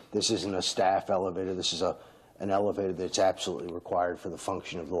isn't a staff elevator. This is an elevator that's absolutely required for the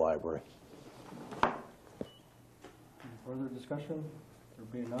function of the library. Any further discussion? There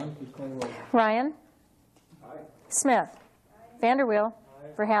being none, please call the roll. Ryan? Aye. Smith? Aye. Vanderweel?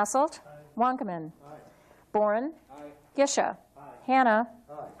 Aye. Verhasselt? Aye. Wangerman? Aye. Boren? Aye. Gisha? Aye. Hannah?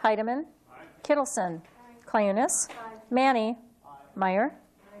 Aye. Heidemann? Aye. Kittleson? Aye. Clayunas? Aye. Manny? Aye. Meyer?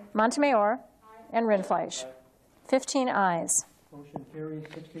 Aye. Montemayor? Aye. And Rindfleisch? Aye. 15 ayes. Motion carries.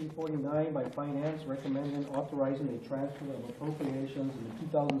 1649 by Finance, recommending authorizing a transfer of appropriations in the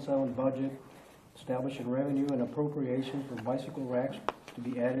 2007 budget, establishing revenue and appropriation for bicycle racks to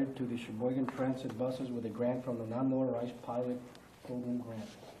be added to the Sheboygan Transit buses with a grant from the Non-Motorized Pilot Program Grant.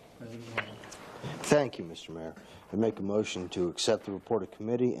 President Hanna. Thank you, Mr. Mayor. I make a motion to accept the report of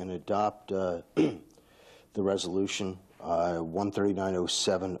committee and adopt the resolution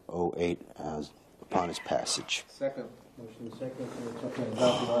 1390708 as upon its passage. Second. Motion and second to accept and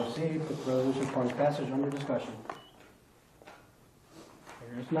adopt the RC. Put the resolution upon its passage under discussion.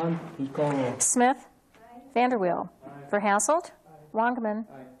 There is none. Please call roll. Smith. Vanderweel. Verhasselt. Wangerman.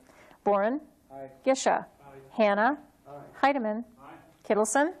 Boren. Gisha. Hanna. Heidemann.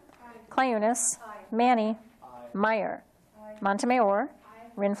 Kittleson. Clayunas. Manny. Meyer. Montemayor.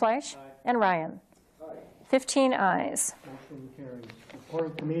 Rindfleisch. And Ryan. 15 ayes. Motion carries. Report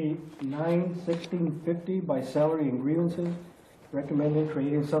of Committee 9/1650 by salary and grievances, recommending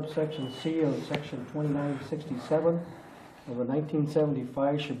creating subsection C of Section 2967 of the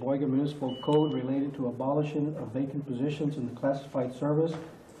 1975 Sheboygan Municipal Code related to abolishing of vacant positions in the classified service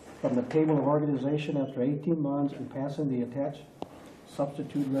from the table of organization after 18 months and passing the attached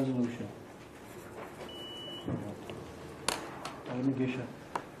substitute resolution. Alderman Gisha.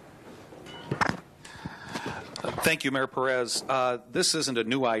 Thank you, Mayor Perez. This isn't a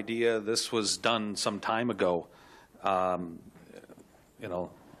new idea. This was done some time ago.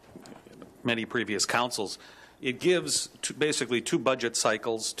 Many previous councils. It gives basically 2 budget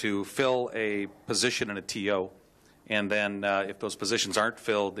cycles to fill a position in a TO, and then if those positions aren't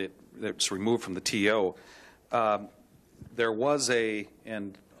filled, it's removed from the TO. There was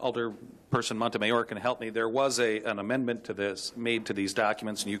and Alderperson Montemayor can help me. There was an amendment to this made to these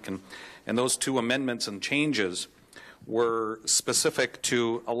documents, and those 2 amendments and changes were specific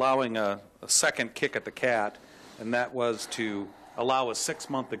to allowing a second kick at the cat, and that was to allow a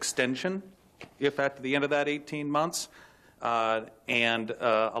 6-month extension if at the end of that 18 months, and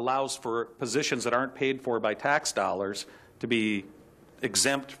allows for positions that aren't paid for by tax dollars to be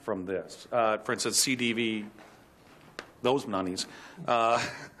exempt from this. For instance, CDV, those monies,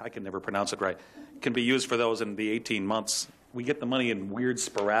 I can never pronounce it right, can be used for those in the 18 months. We get the money in weird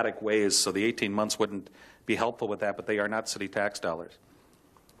sporadic ways, so the 18 months wouldn't be helpful with that, but they are not city tax dollars.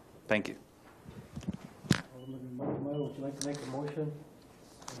 Thank you. Alderman Montemayor, would you like to make a motion?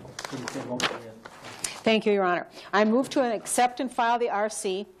 Thank you, Your Honor. I move to accept and file the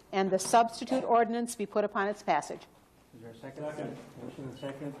RC and the substitute ordinance be put upon its passage. Is there a second? Second. Motion and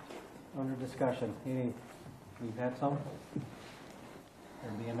second. Under discussion. We've had some.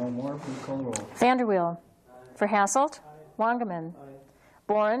 There being no more, please call the roll. Vanderweel. Verhasselt. Wangerman.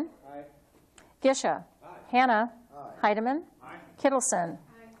 Boren. Gisha. Hanna. Heidemann. Kittleson.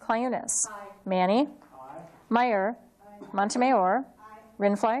 Clayunas. Manny. Meyer. Montemayor.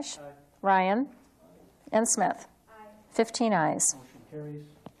 Rindfleisch. Ryan. And Smith. 15 ayes. Motion carries.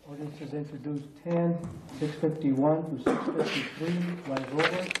 Ordinances introduced 10/651 to 653 lies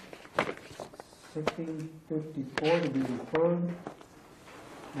over. 1654 to be referred.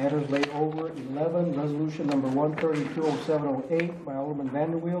 Matters laid over. 11, resolution number 1320708 by Alderman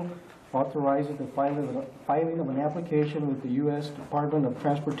Vanderweel, authorizing the filing of an application with the U.S. Department of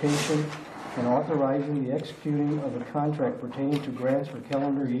Transportation and authorizing the executing of a contract pertaining to grants for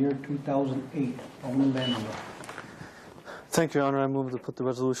calendar year 2008. Alderman Vanderweel. Thank you, Your Honor. I move to put the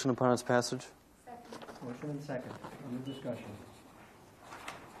resolution upon its passage. Motion and second. Under discussion.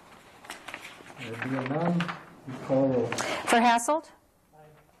 There being none, please call the roll. Verhasselt.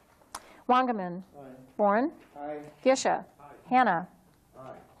 Wangerman. Boren. Gisha. Hanna.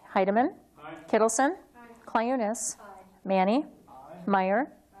 Heidemann. Kittleson. Clayunas. Manny.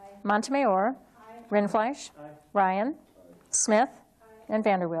 Meyer. Montemayor. Rindfleisch. Ryan. Smith. And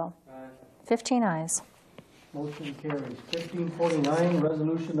Vanderweel. 15 ayes. Motion carries. 1549,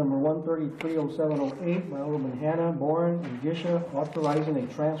 resolution number 1330708 by Alderman Hanna, Boren, and Gisha, authorizing a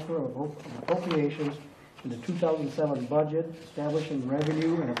transfer of appropriations in the 2007 budget, establishing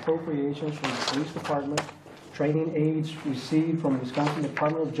revenue and appropriations for the police department, training aids received from Wisconsin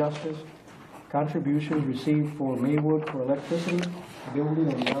Department of Justice, contributions received for Maywood for electricity,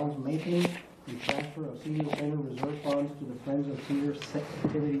 building and grounds maintenance, and transfer of senior center reserve funds to the Friends of Senior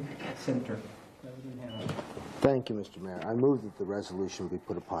Activity Center. President Hanna. Thank you, Mr. Mayor. I move that the resolution be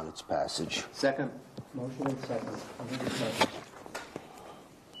put upon its passage. Second. Motion and second. Under discussion.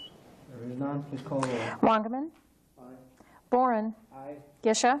 There is none. Please call the roll. Wangerman. Boren.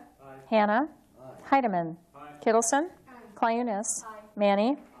 Gisha. Hanna. Heidemann. Kittleson. Clayunas.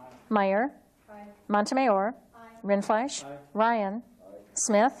 Manny. Meyer. Montemayor. Rindfleisch. Ryan.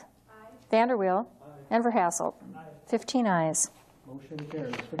 Smith. Vanderweel. And Verhasselt. 15 ayes. Motion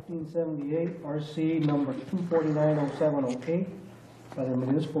carries. 1578, RC number 2490708, by the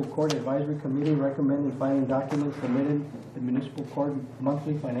Municipal Court Advisory Committee recommending filing documents submitted to the Municipal Court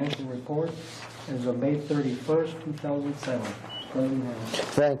Monthly Financial Report as of May 31st, 2007. President Hannah.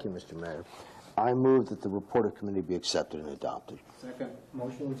 Thank you, Mr. Mayor. I move that the report of committee be accepted and adopted. Second.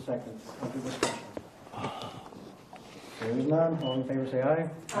 Motion and second. Under discussion. There is none. All in favor say aye.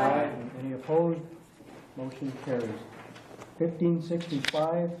 Aye. Any opposed? Motion carries.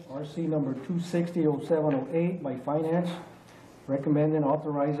 1565, RC number 2600708 by Finance, recommending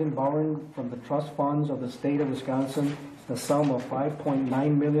authorizing borrowing from the trust funds of the state of Wisconsin the sum of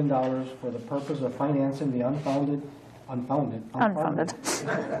 $5.9 million for the purpose of financing the unfunded.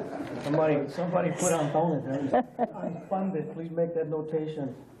 Somebody put unfounded there. Unfunded, please make that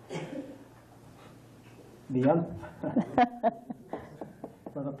notation.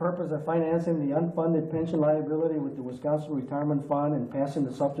 For the purpose of financing the unfunded pension liability with the Wisconsin Retirement Fund and passing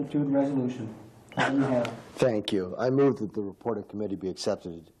the substitute resolution. Thank you. I move that the report of committee be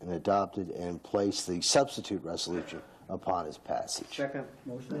accepted and adopted and place the substitute resolution upon its passage. Second.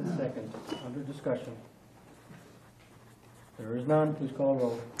 Motion and second. Under discussion. There is none. Please call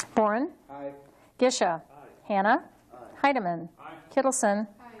roll. Boren. Aye. Gisha. Aye. Hannah. Aye. Heidemann. Aye. Kittleson.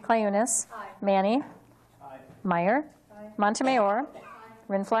 Aye. Clayunas. Aye. Manny. Aye. Meyer. Aye. Montemayor. Aye.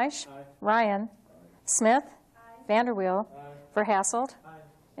 Rindfleisch. Aye. Ryan. Smith. Aye. Vanderweel. Aye. Verhasselt. Aye.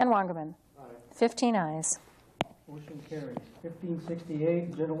 And Wangerman. Aye. 15 ayes. Motion carries.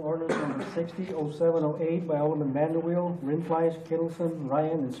 1568, General Ordinance number 600708 by Alderman Vanderweel, Rindfleisch, Kittleson,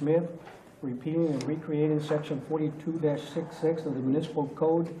 Ryan, and Smith, repealing and recreating Section 42-66 of the Municipal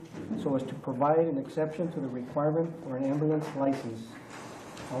Code so as to provide an exception to the requirement for an ambulance license.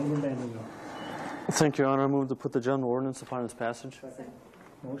 Alderman Vanderweel. Thank you, Your Honor. I move to put the general ordinance upon its passage. Second.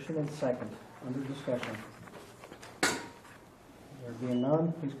 Motion and second. Under discussion. There being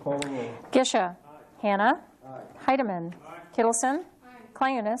none, please call the roll. Gisha. Aye. Hannah. Aye. Heidemann. Aye. Kittleson. Aye.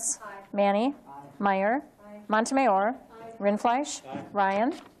 Clayunas. Aye. Manny. Aye. Meyer. Aye. Montemayor. Aye. Rindfleisch. Aye.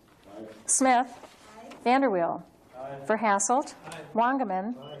 Ryan. Aye. Smith. Aye. Vanderweel. Aye. Verhasselt. Aye.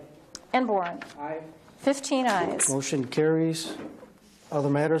 Wangerman. Aye. And Boren. Aye. 15 ayes. Motion carries. Other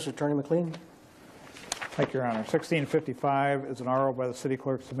matters, Attorney McLean. Thank you, Your Honor. 1655 is an RO by the city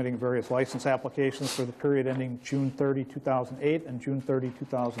clerk submitting various license applications for the period ending June 30, 2008 and June 30,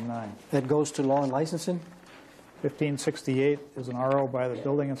 2009. That goes to law and licensing. 1568 is an RO by the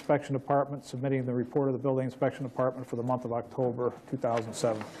Building Inspection Department submitting the report of the Building Inspection Department for the month of October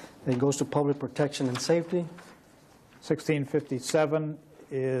 2007. That goes to public protection and safety. 1657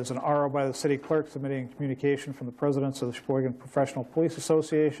 is an RO by the city clerk submitting communication from the presidents of the Sheboygan Professional Police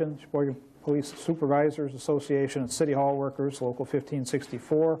Association, Sheboygan Police Supervisors Association, and City Hall workers, Local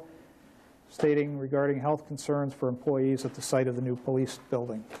 1564, stating regarding health concerns for employees at the site of the new police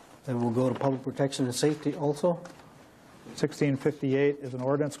building. Then we'll go to public protection and safety also. 1658 is an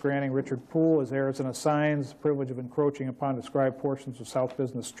ordinance granting Richard Poole as heirs and assigns the privilege of encroaching upon described portions of South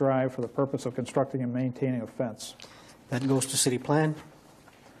Business Drive for the purpose of constructing and maintaining a fence. That goes to city plan.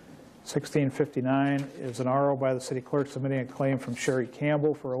 1659 is an RO by the city clerk submitting a claim from Sherry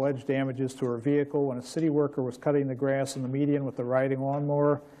Campbell for alleged damages to her vehicle when a city worker was cutting the grass in the median with the riding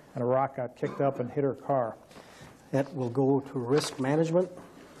lawnmower and a rock got kicked up and hit her car. That will go to risk management.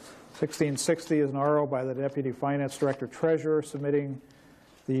 1660 is an RO by the Deputy Finance Director Treasurer submitting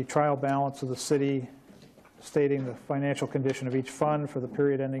the trial balance of the city, stating the financial condition of each fund for the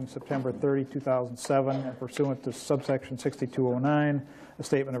period ending September 30, 2007, and pursuant to subsection 6209, a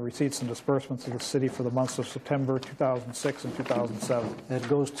statement of receipts and disbursements of the city for the months of September 2006 and 2007. That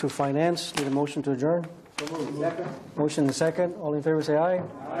goes to finance. Need a motion to adjourn? Second. Motion and second. All in favor say aye.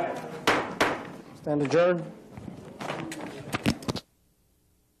 Aye. Stand adjourned.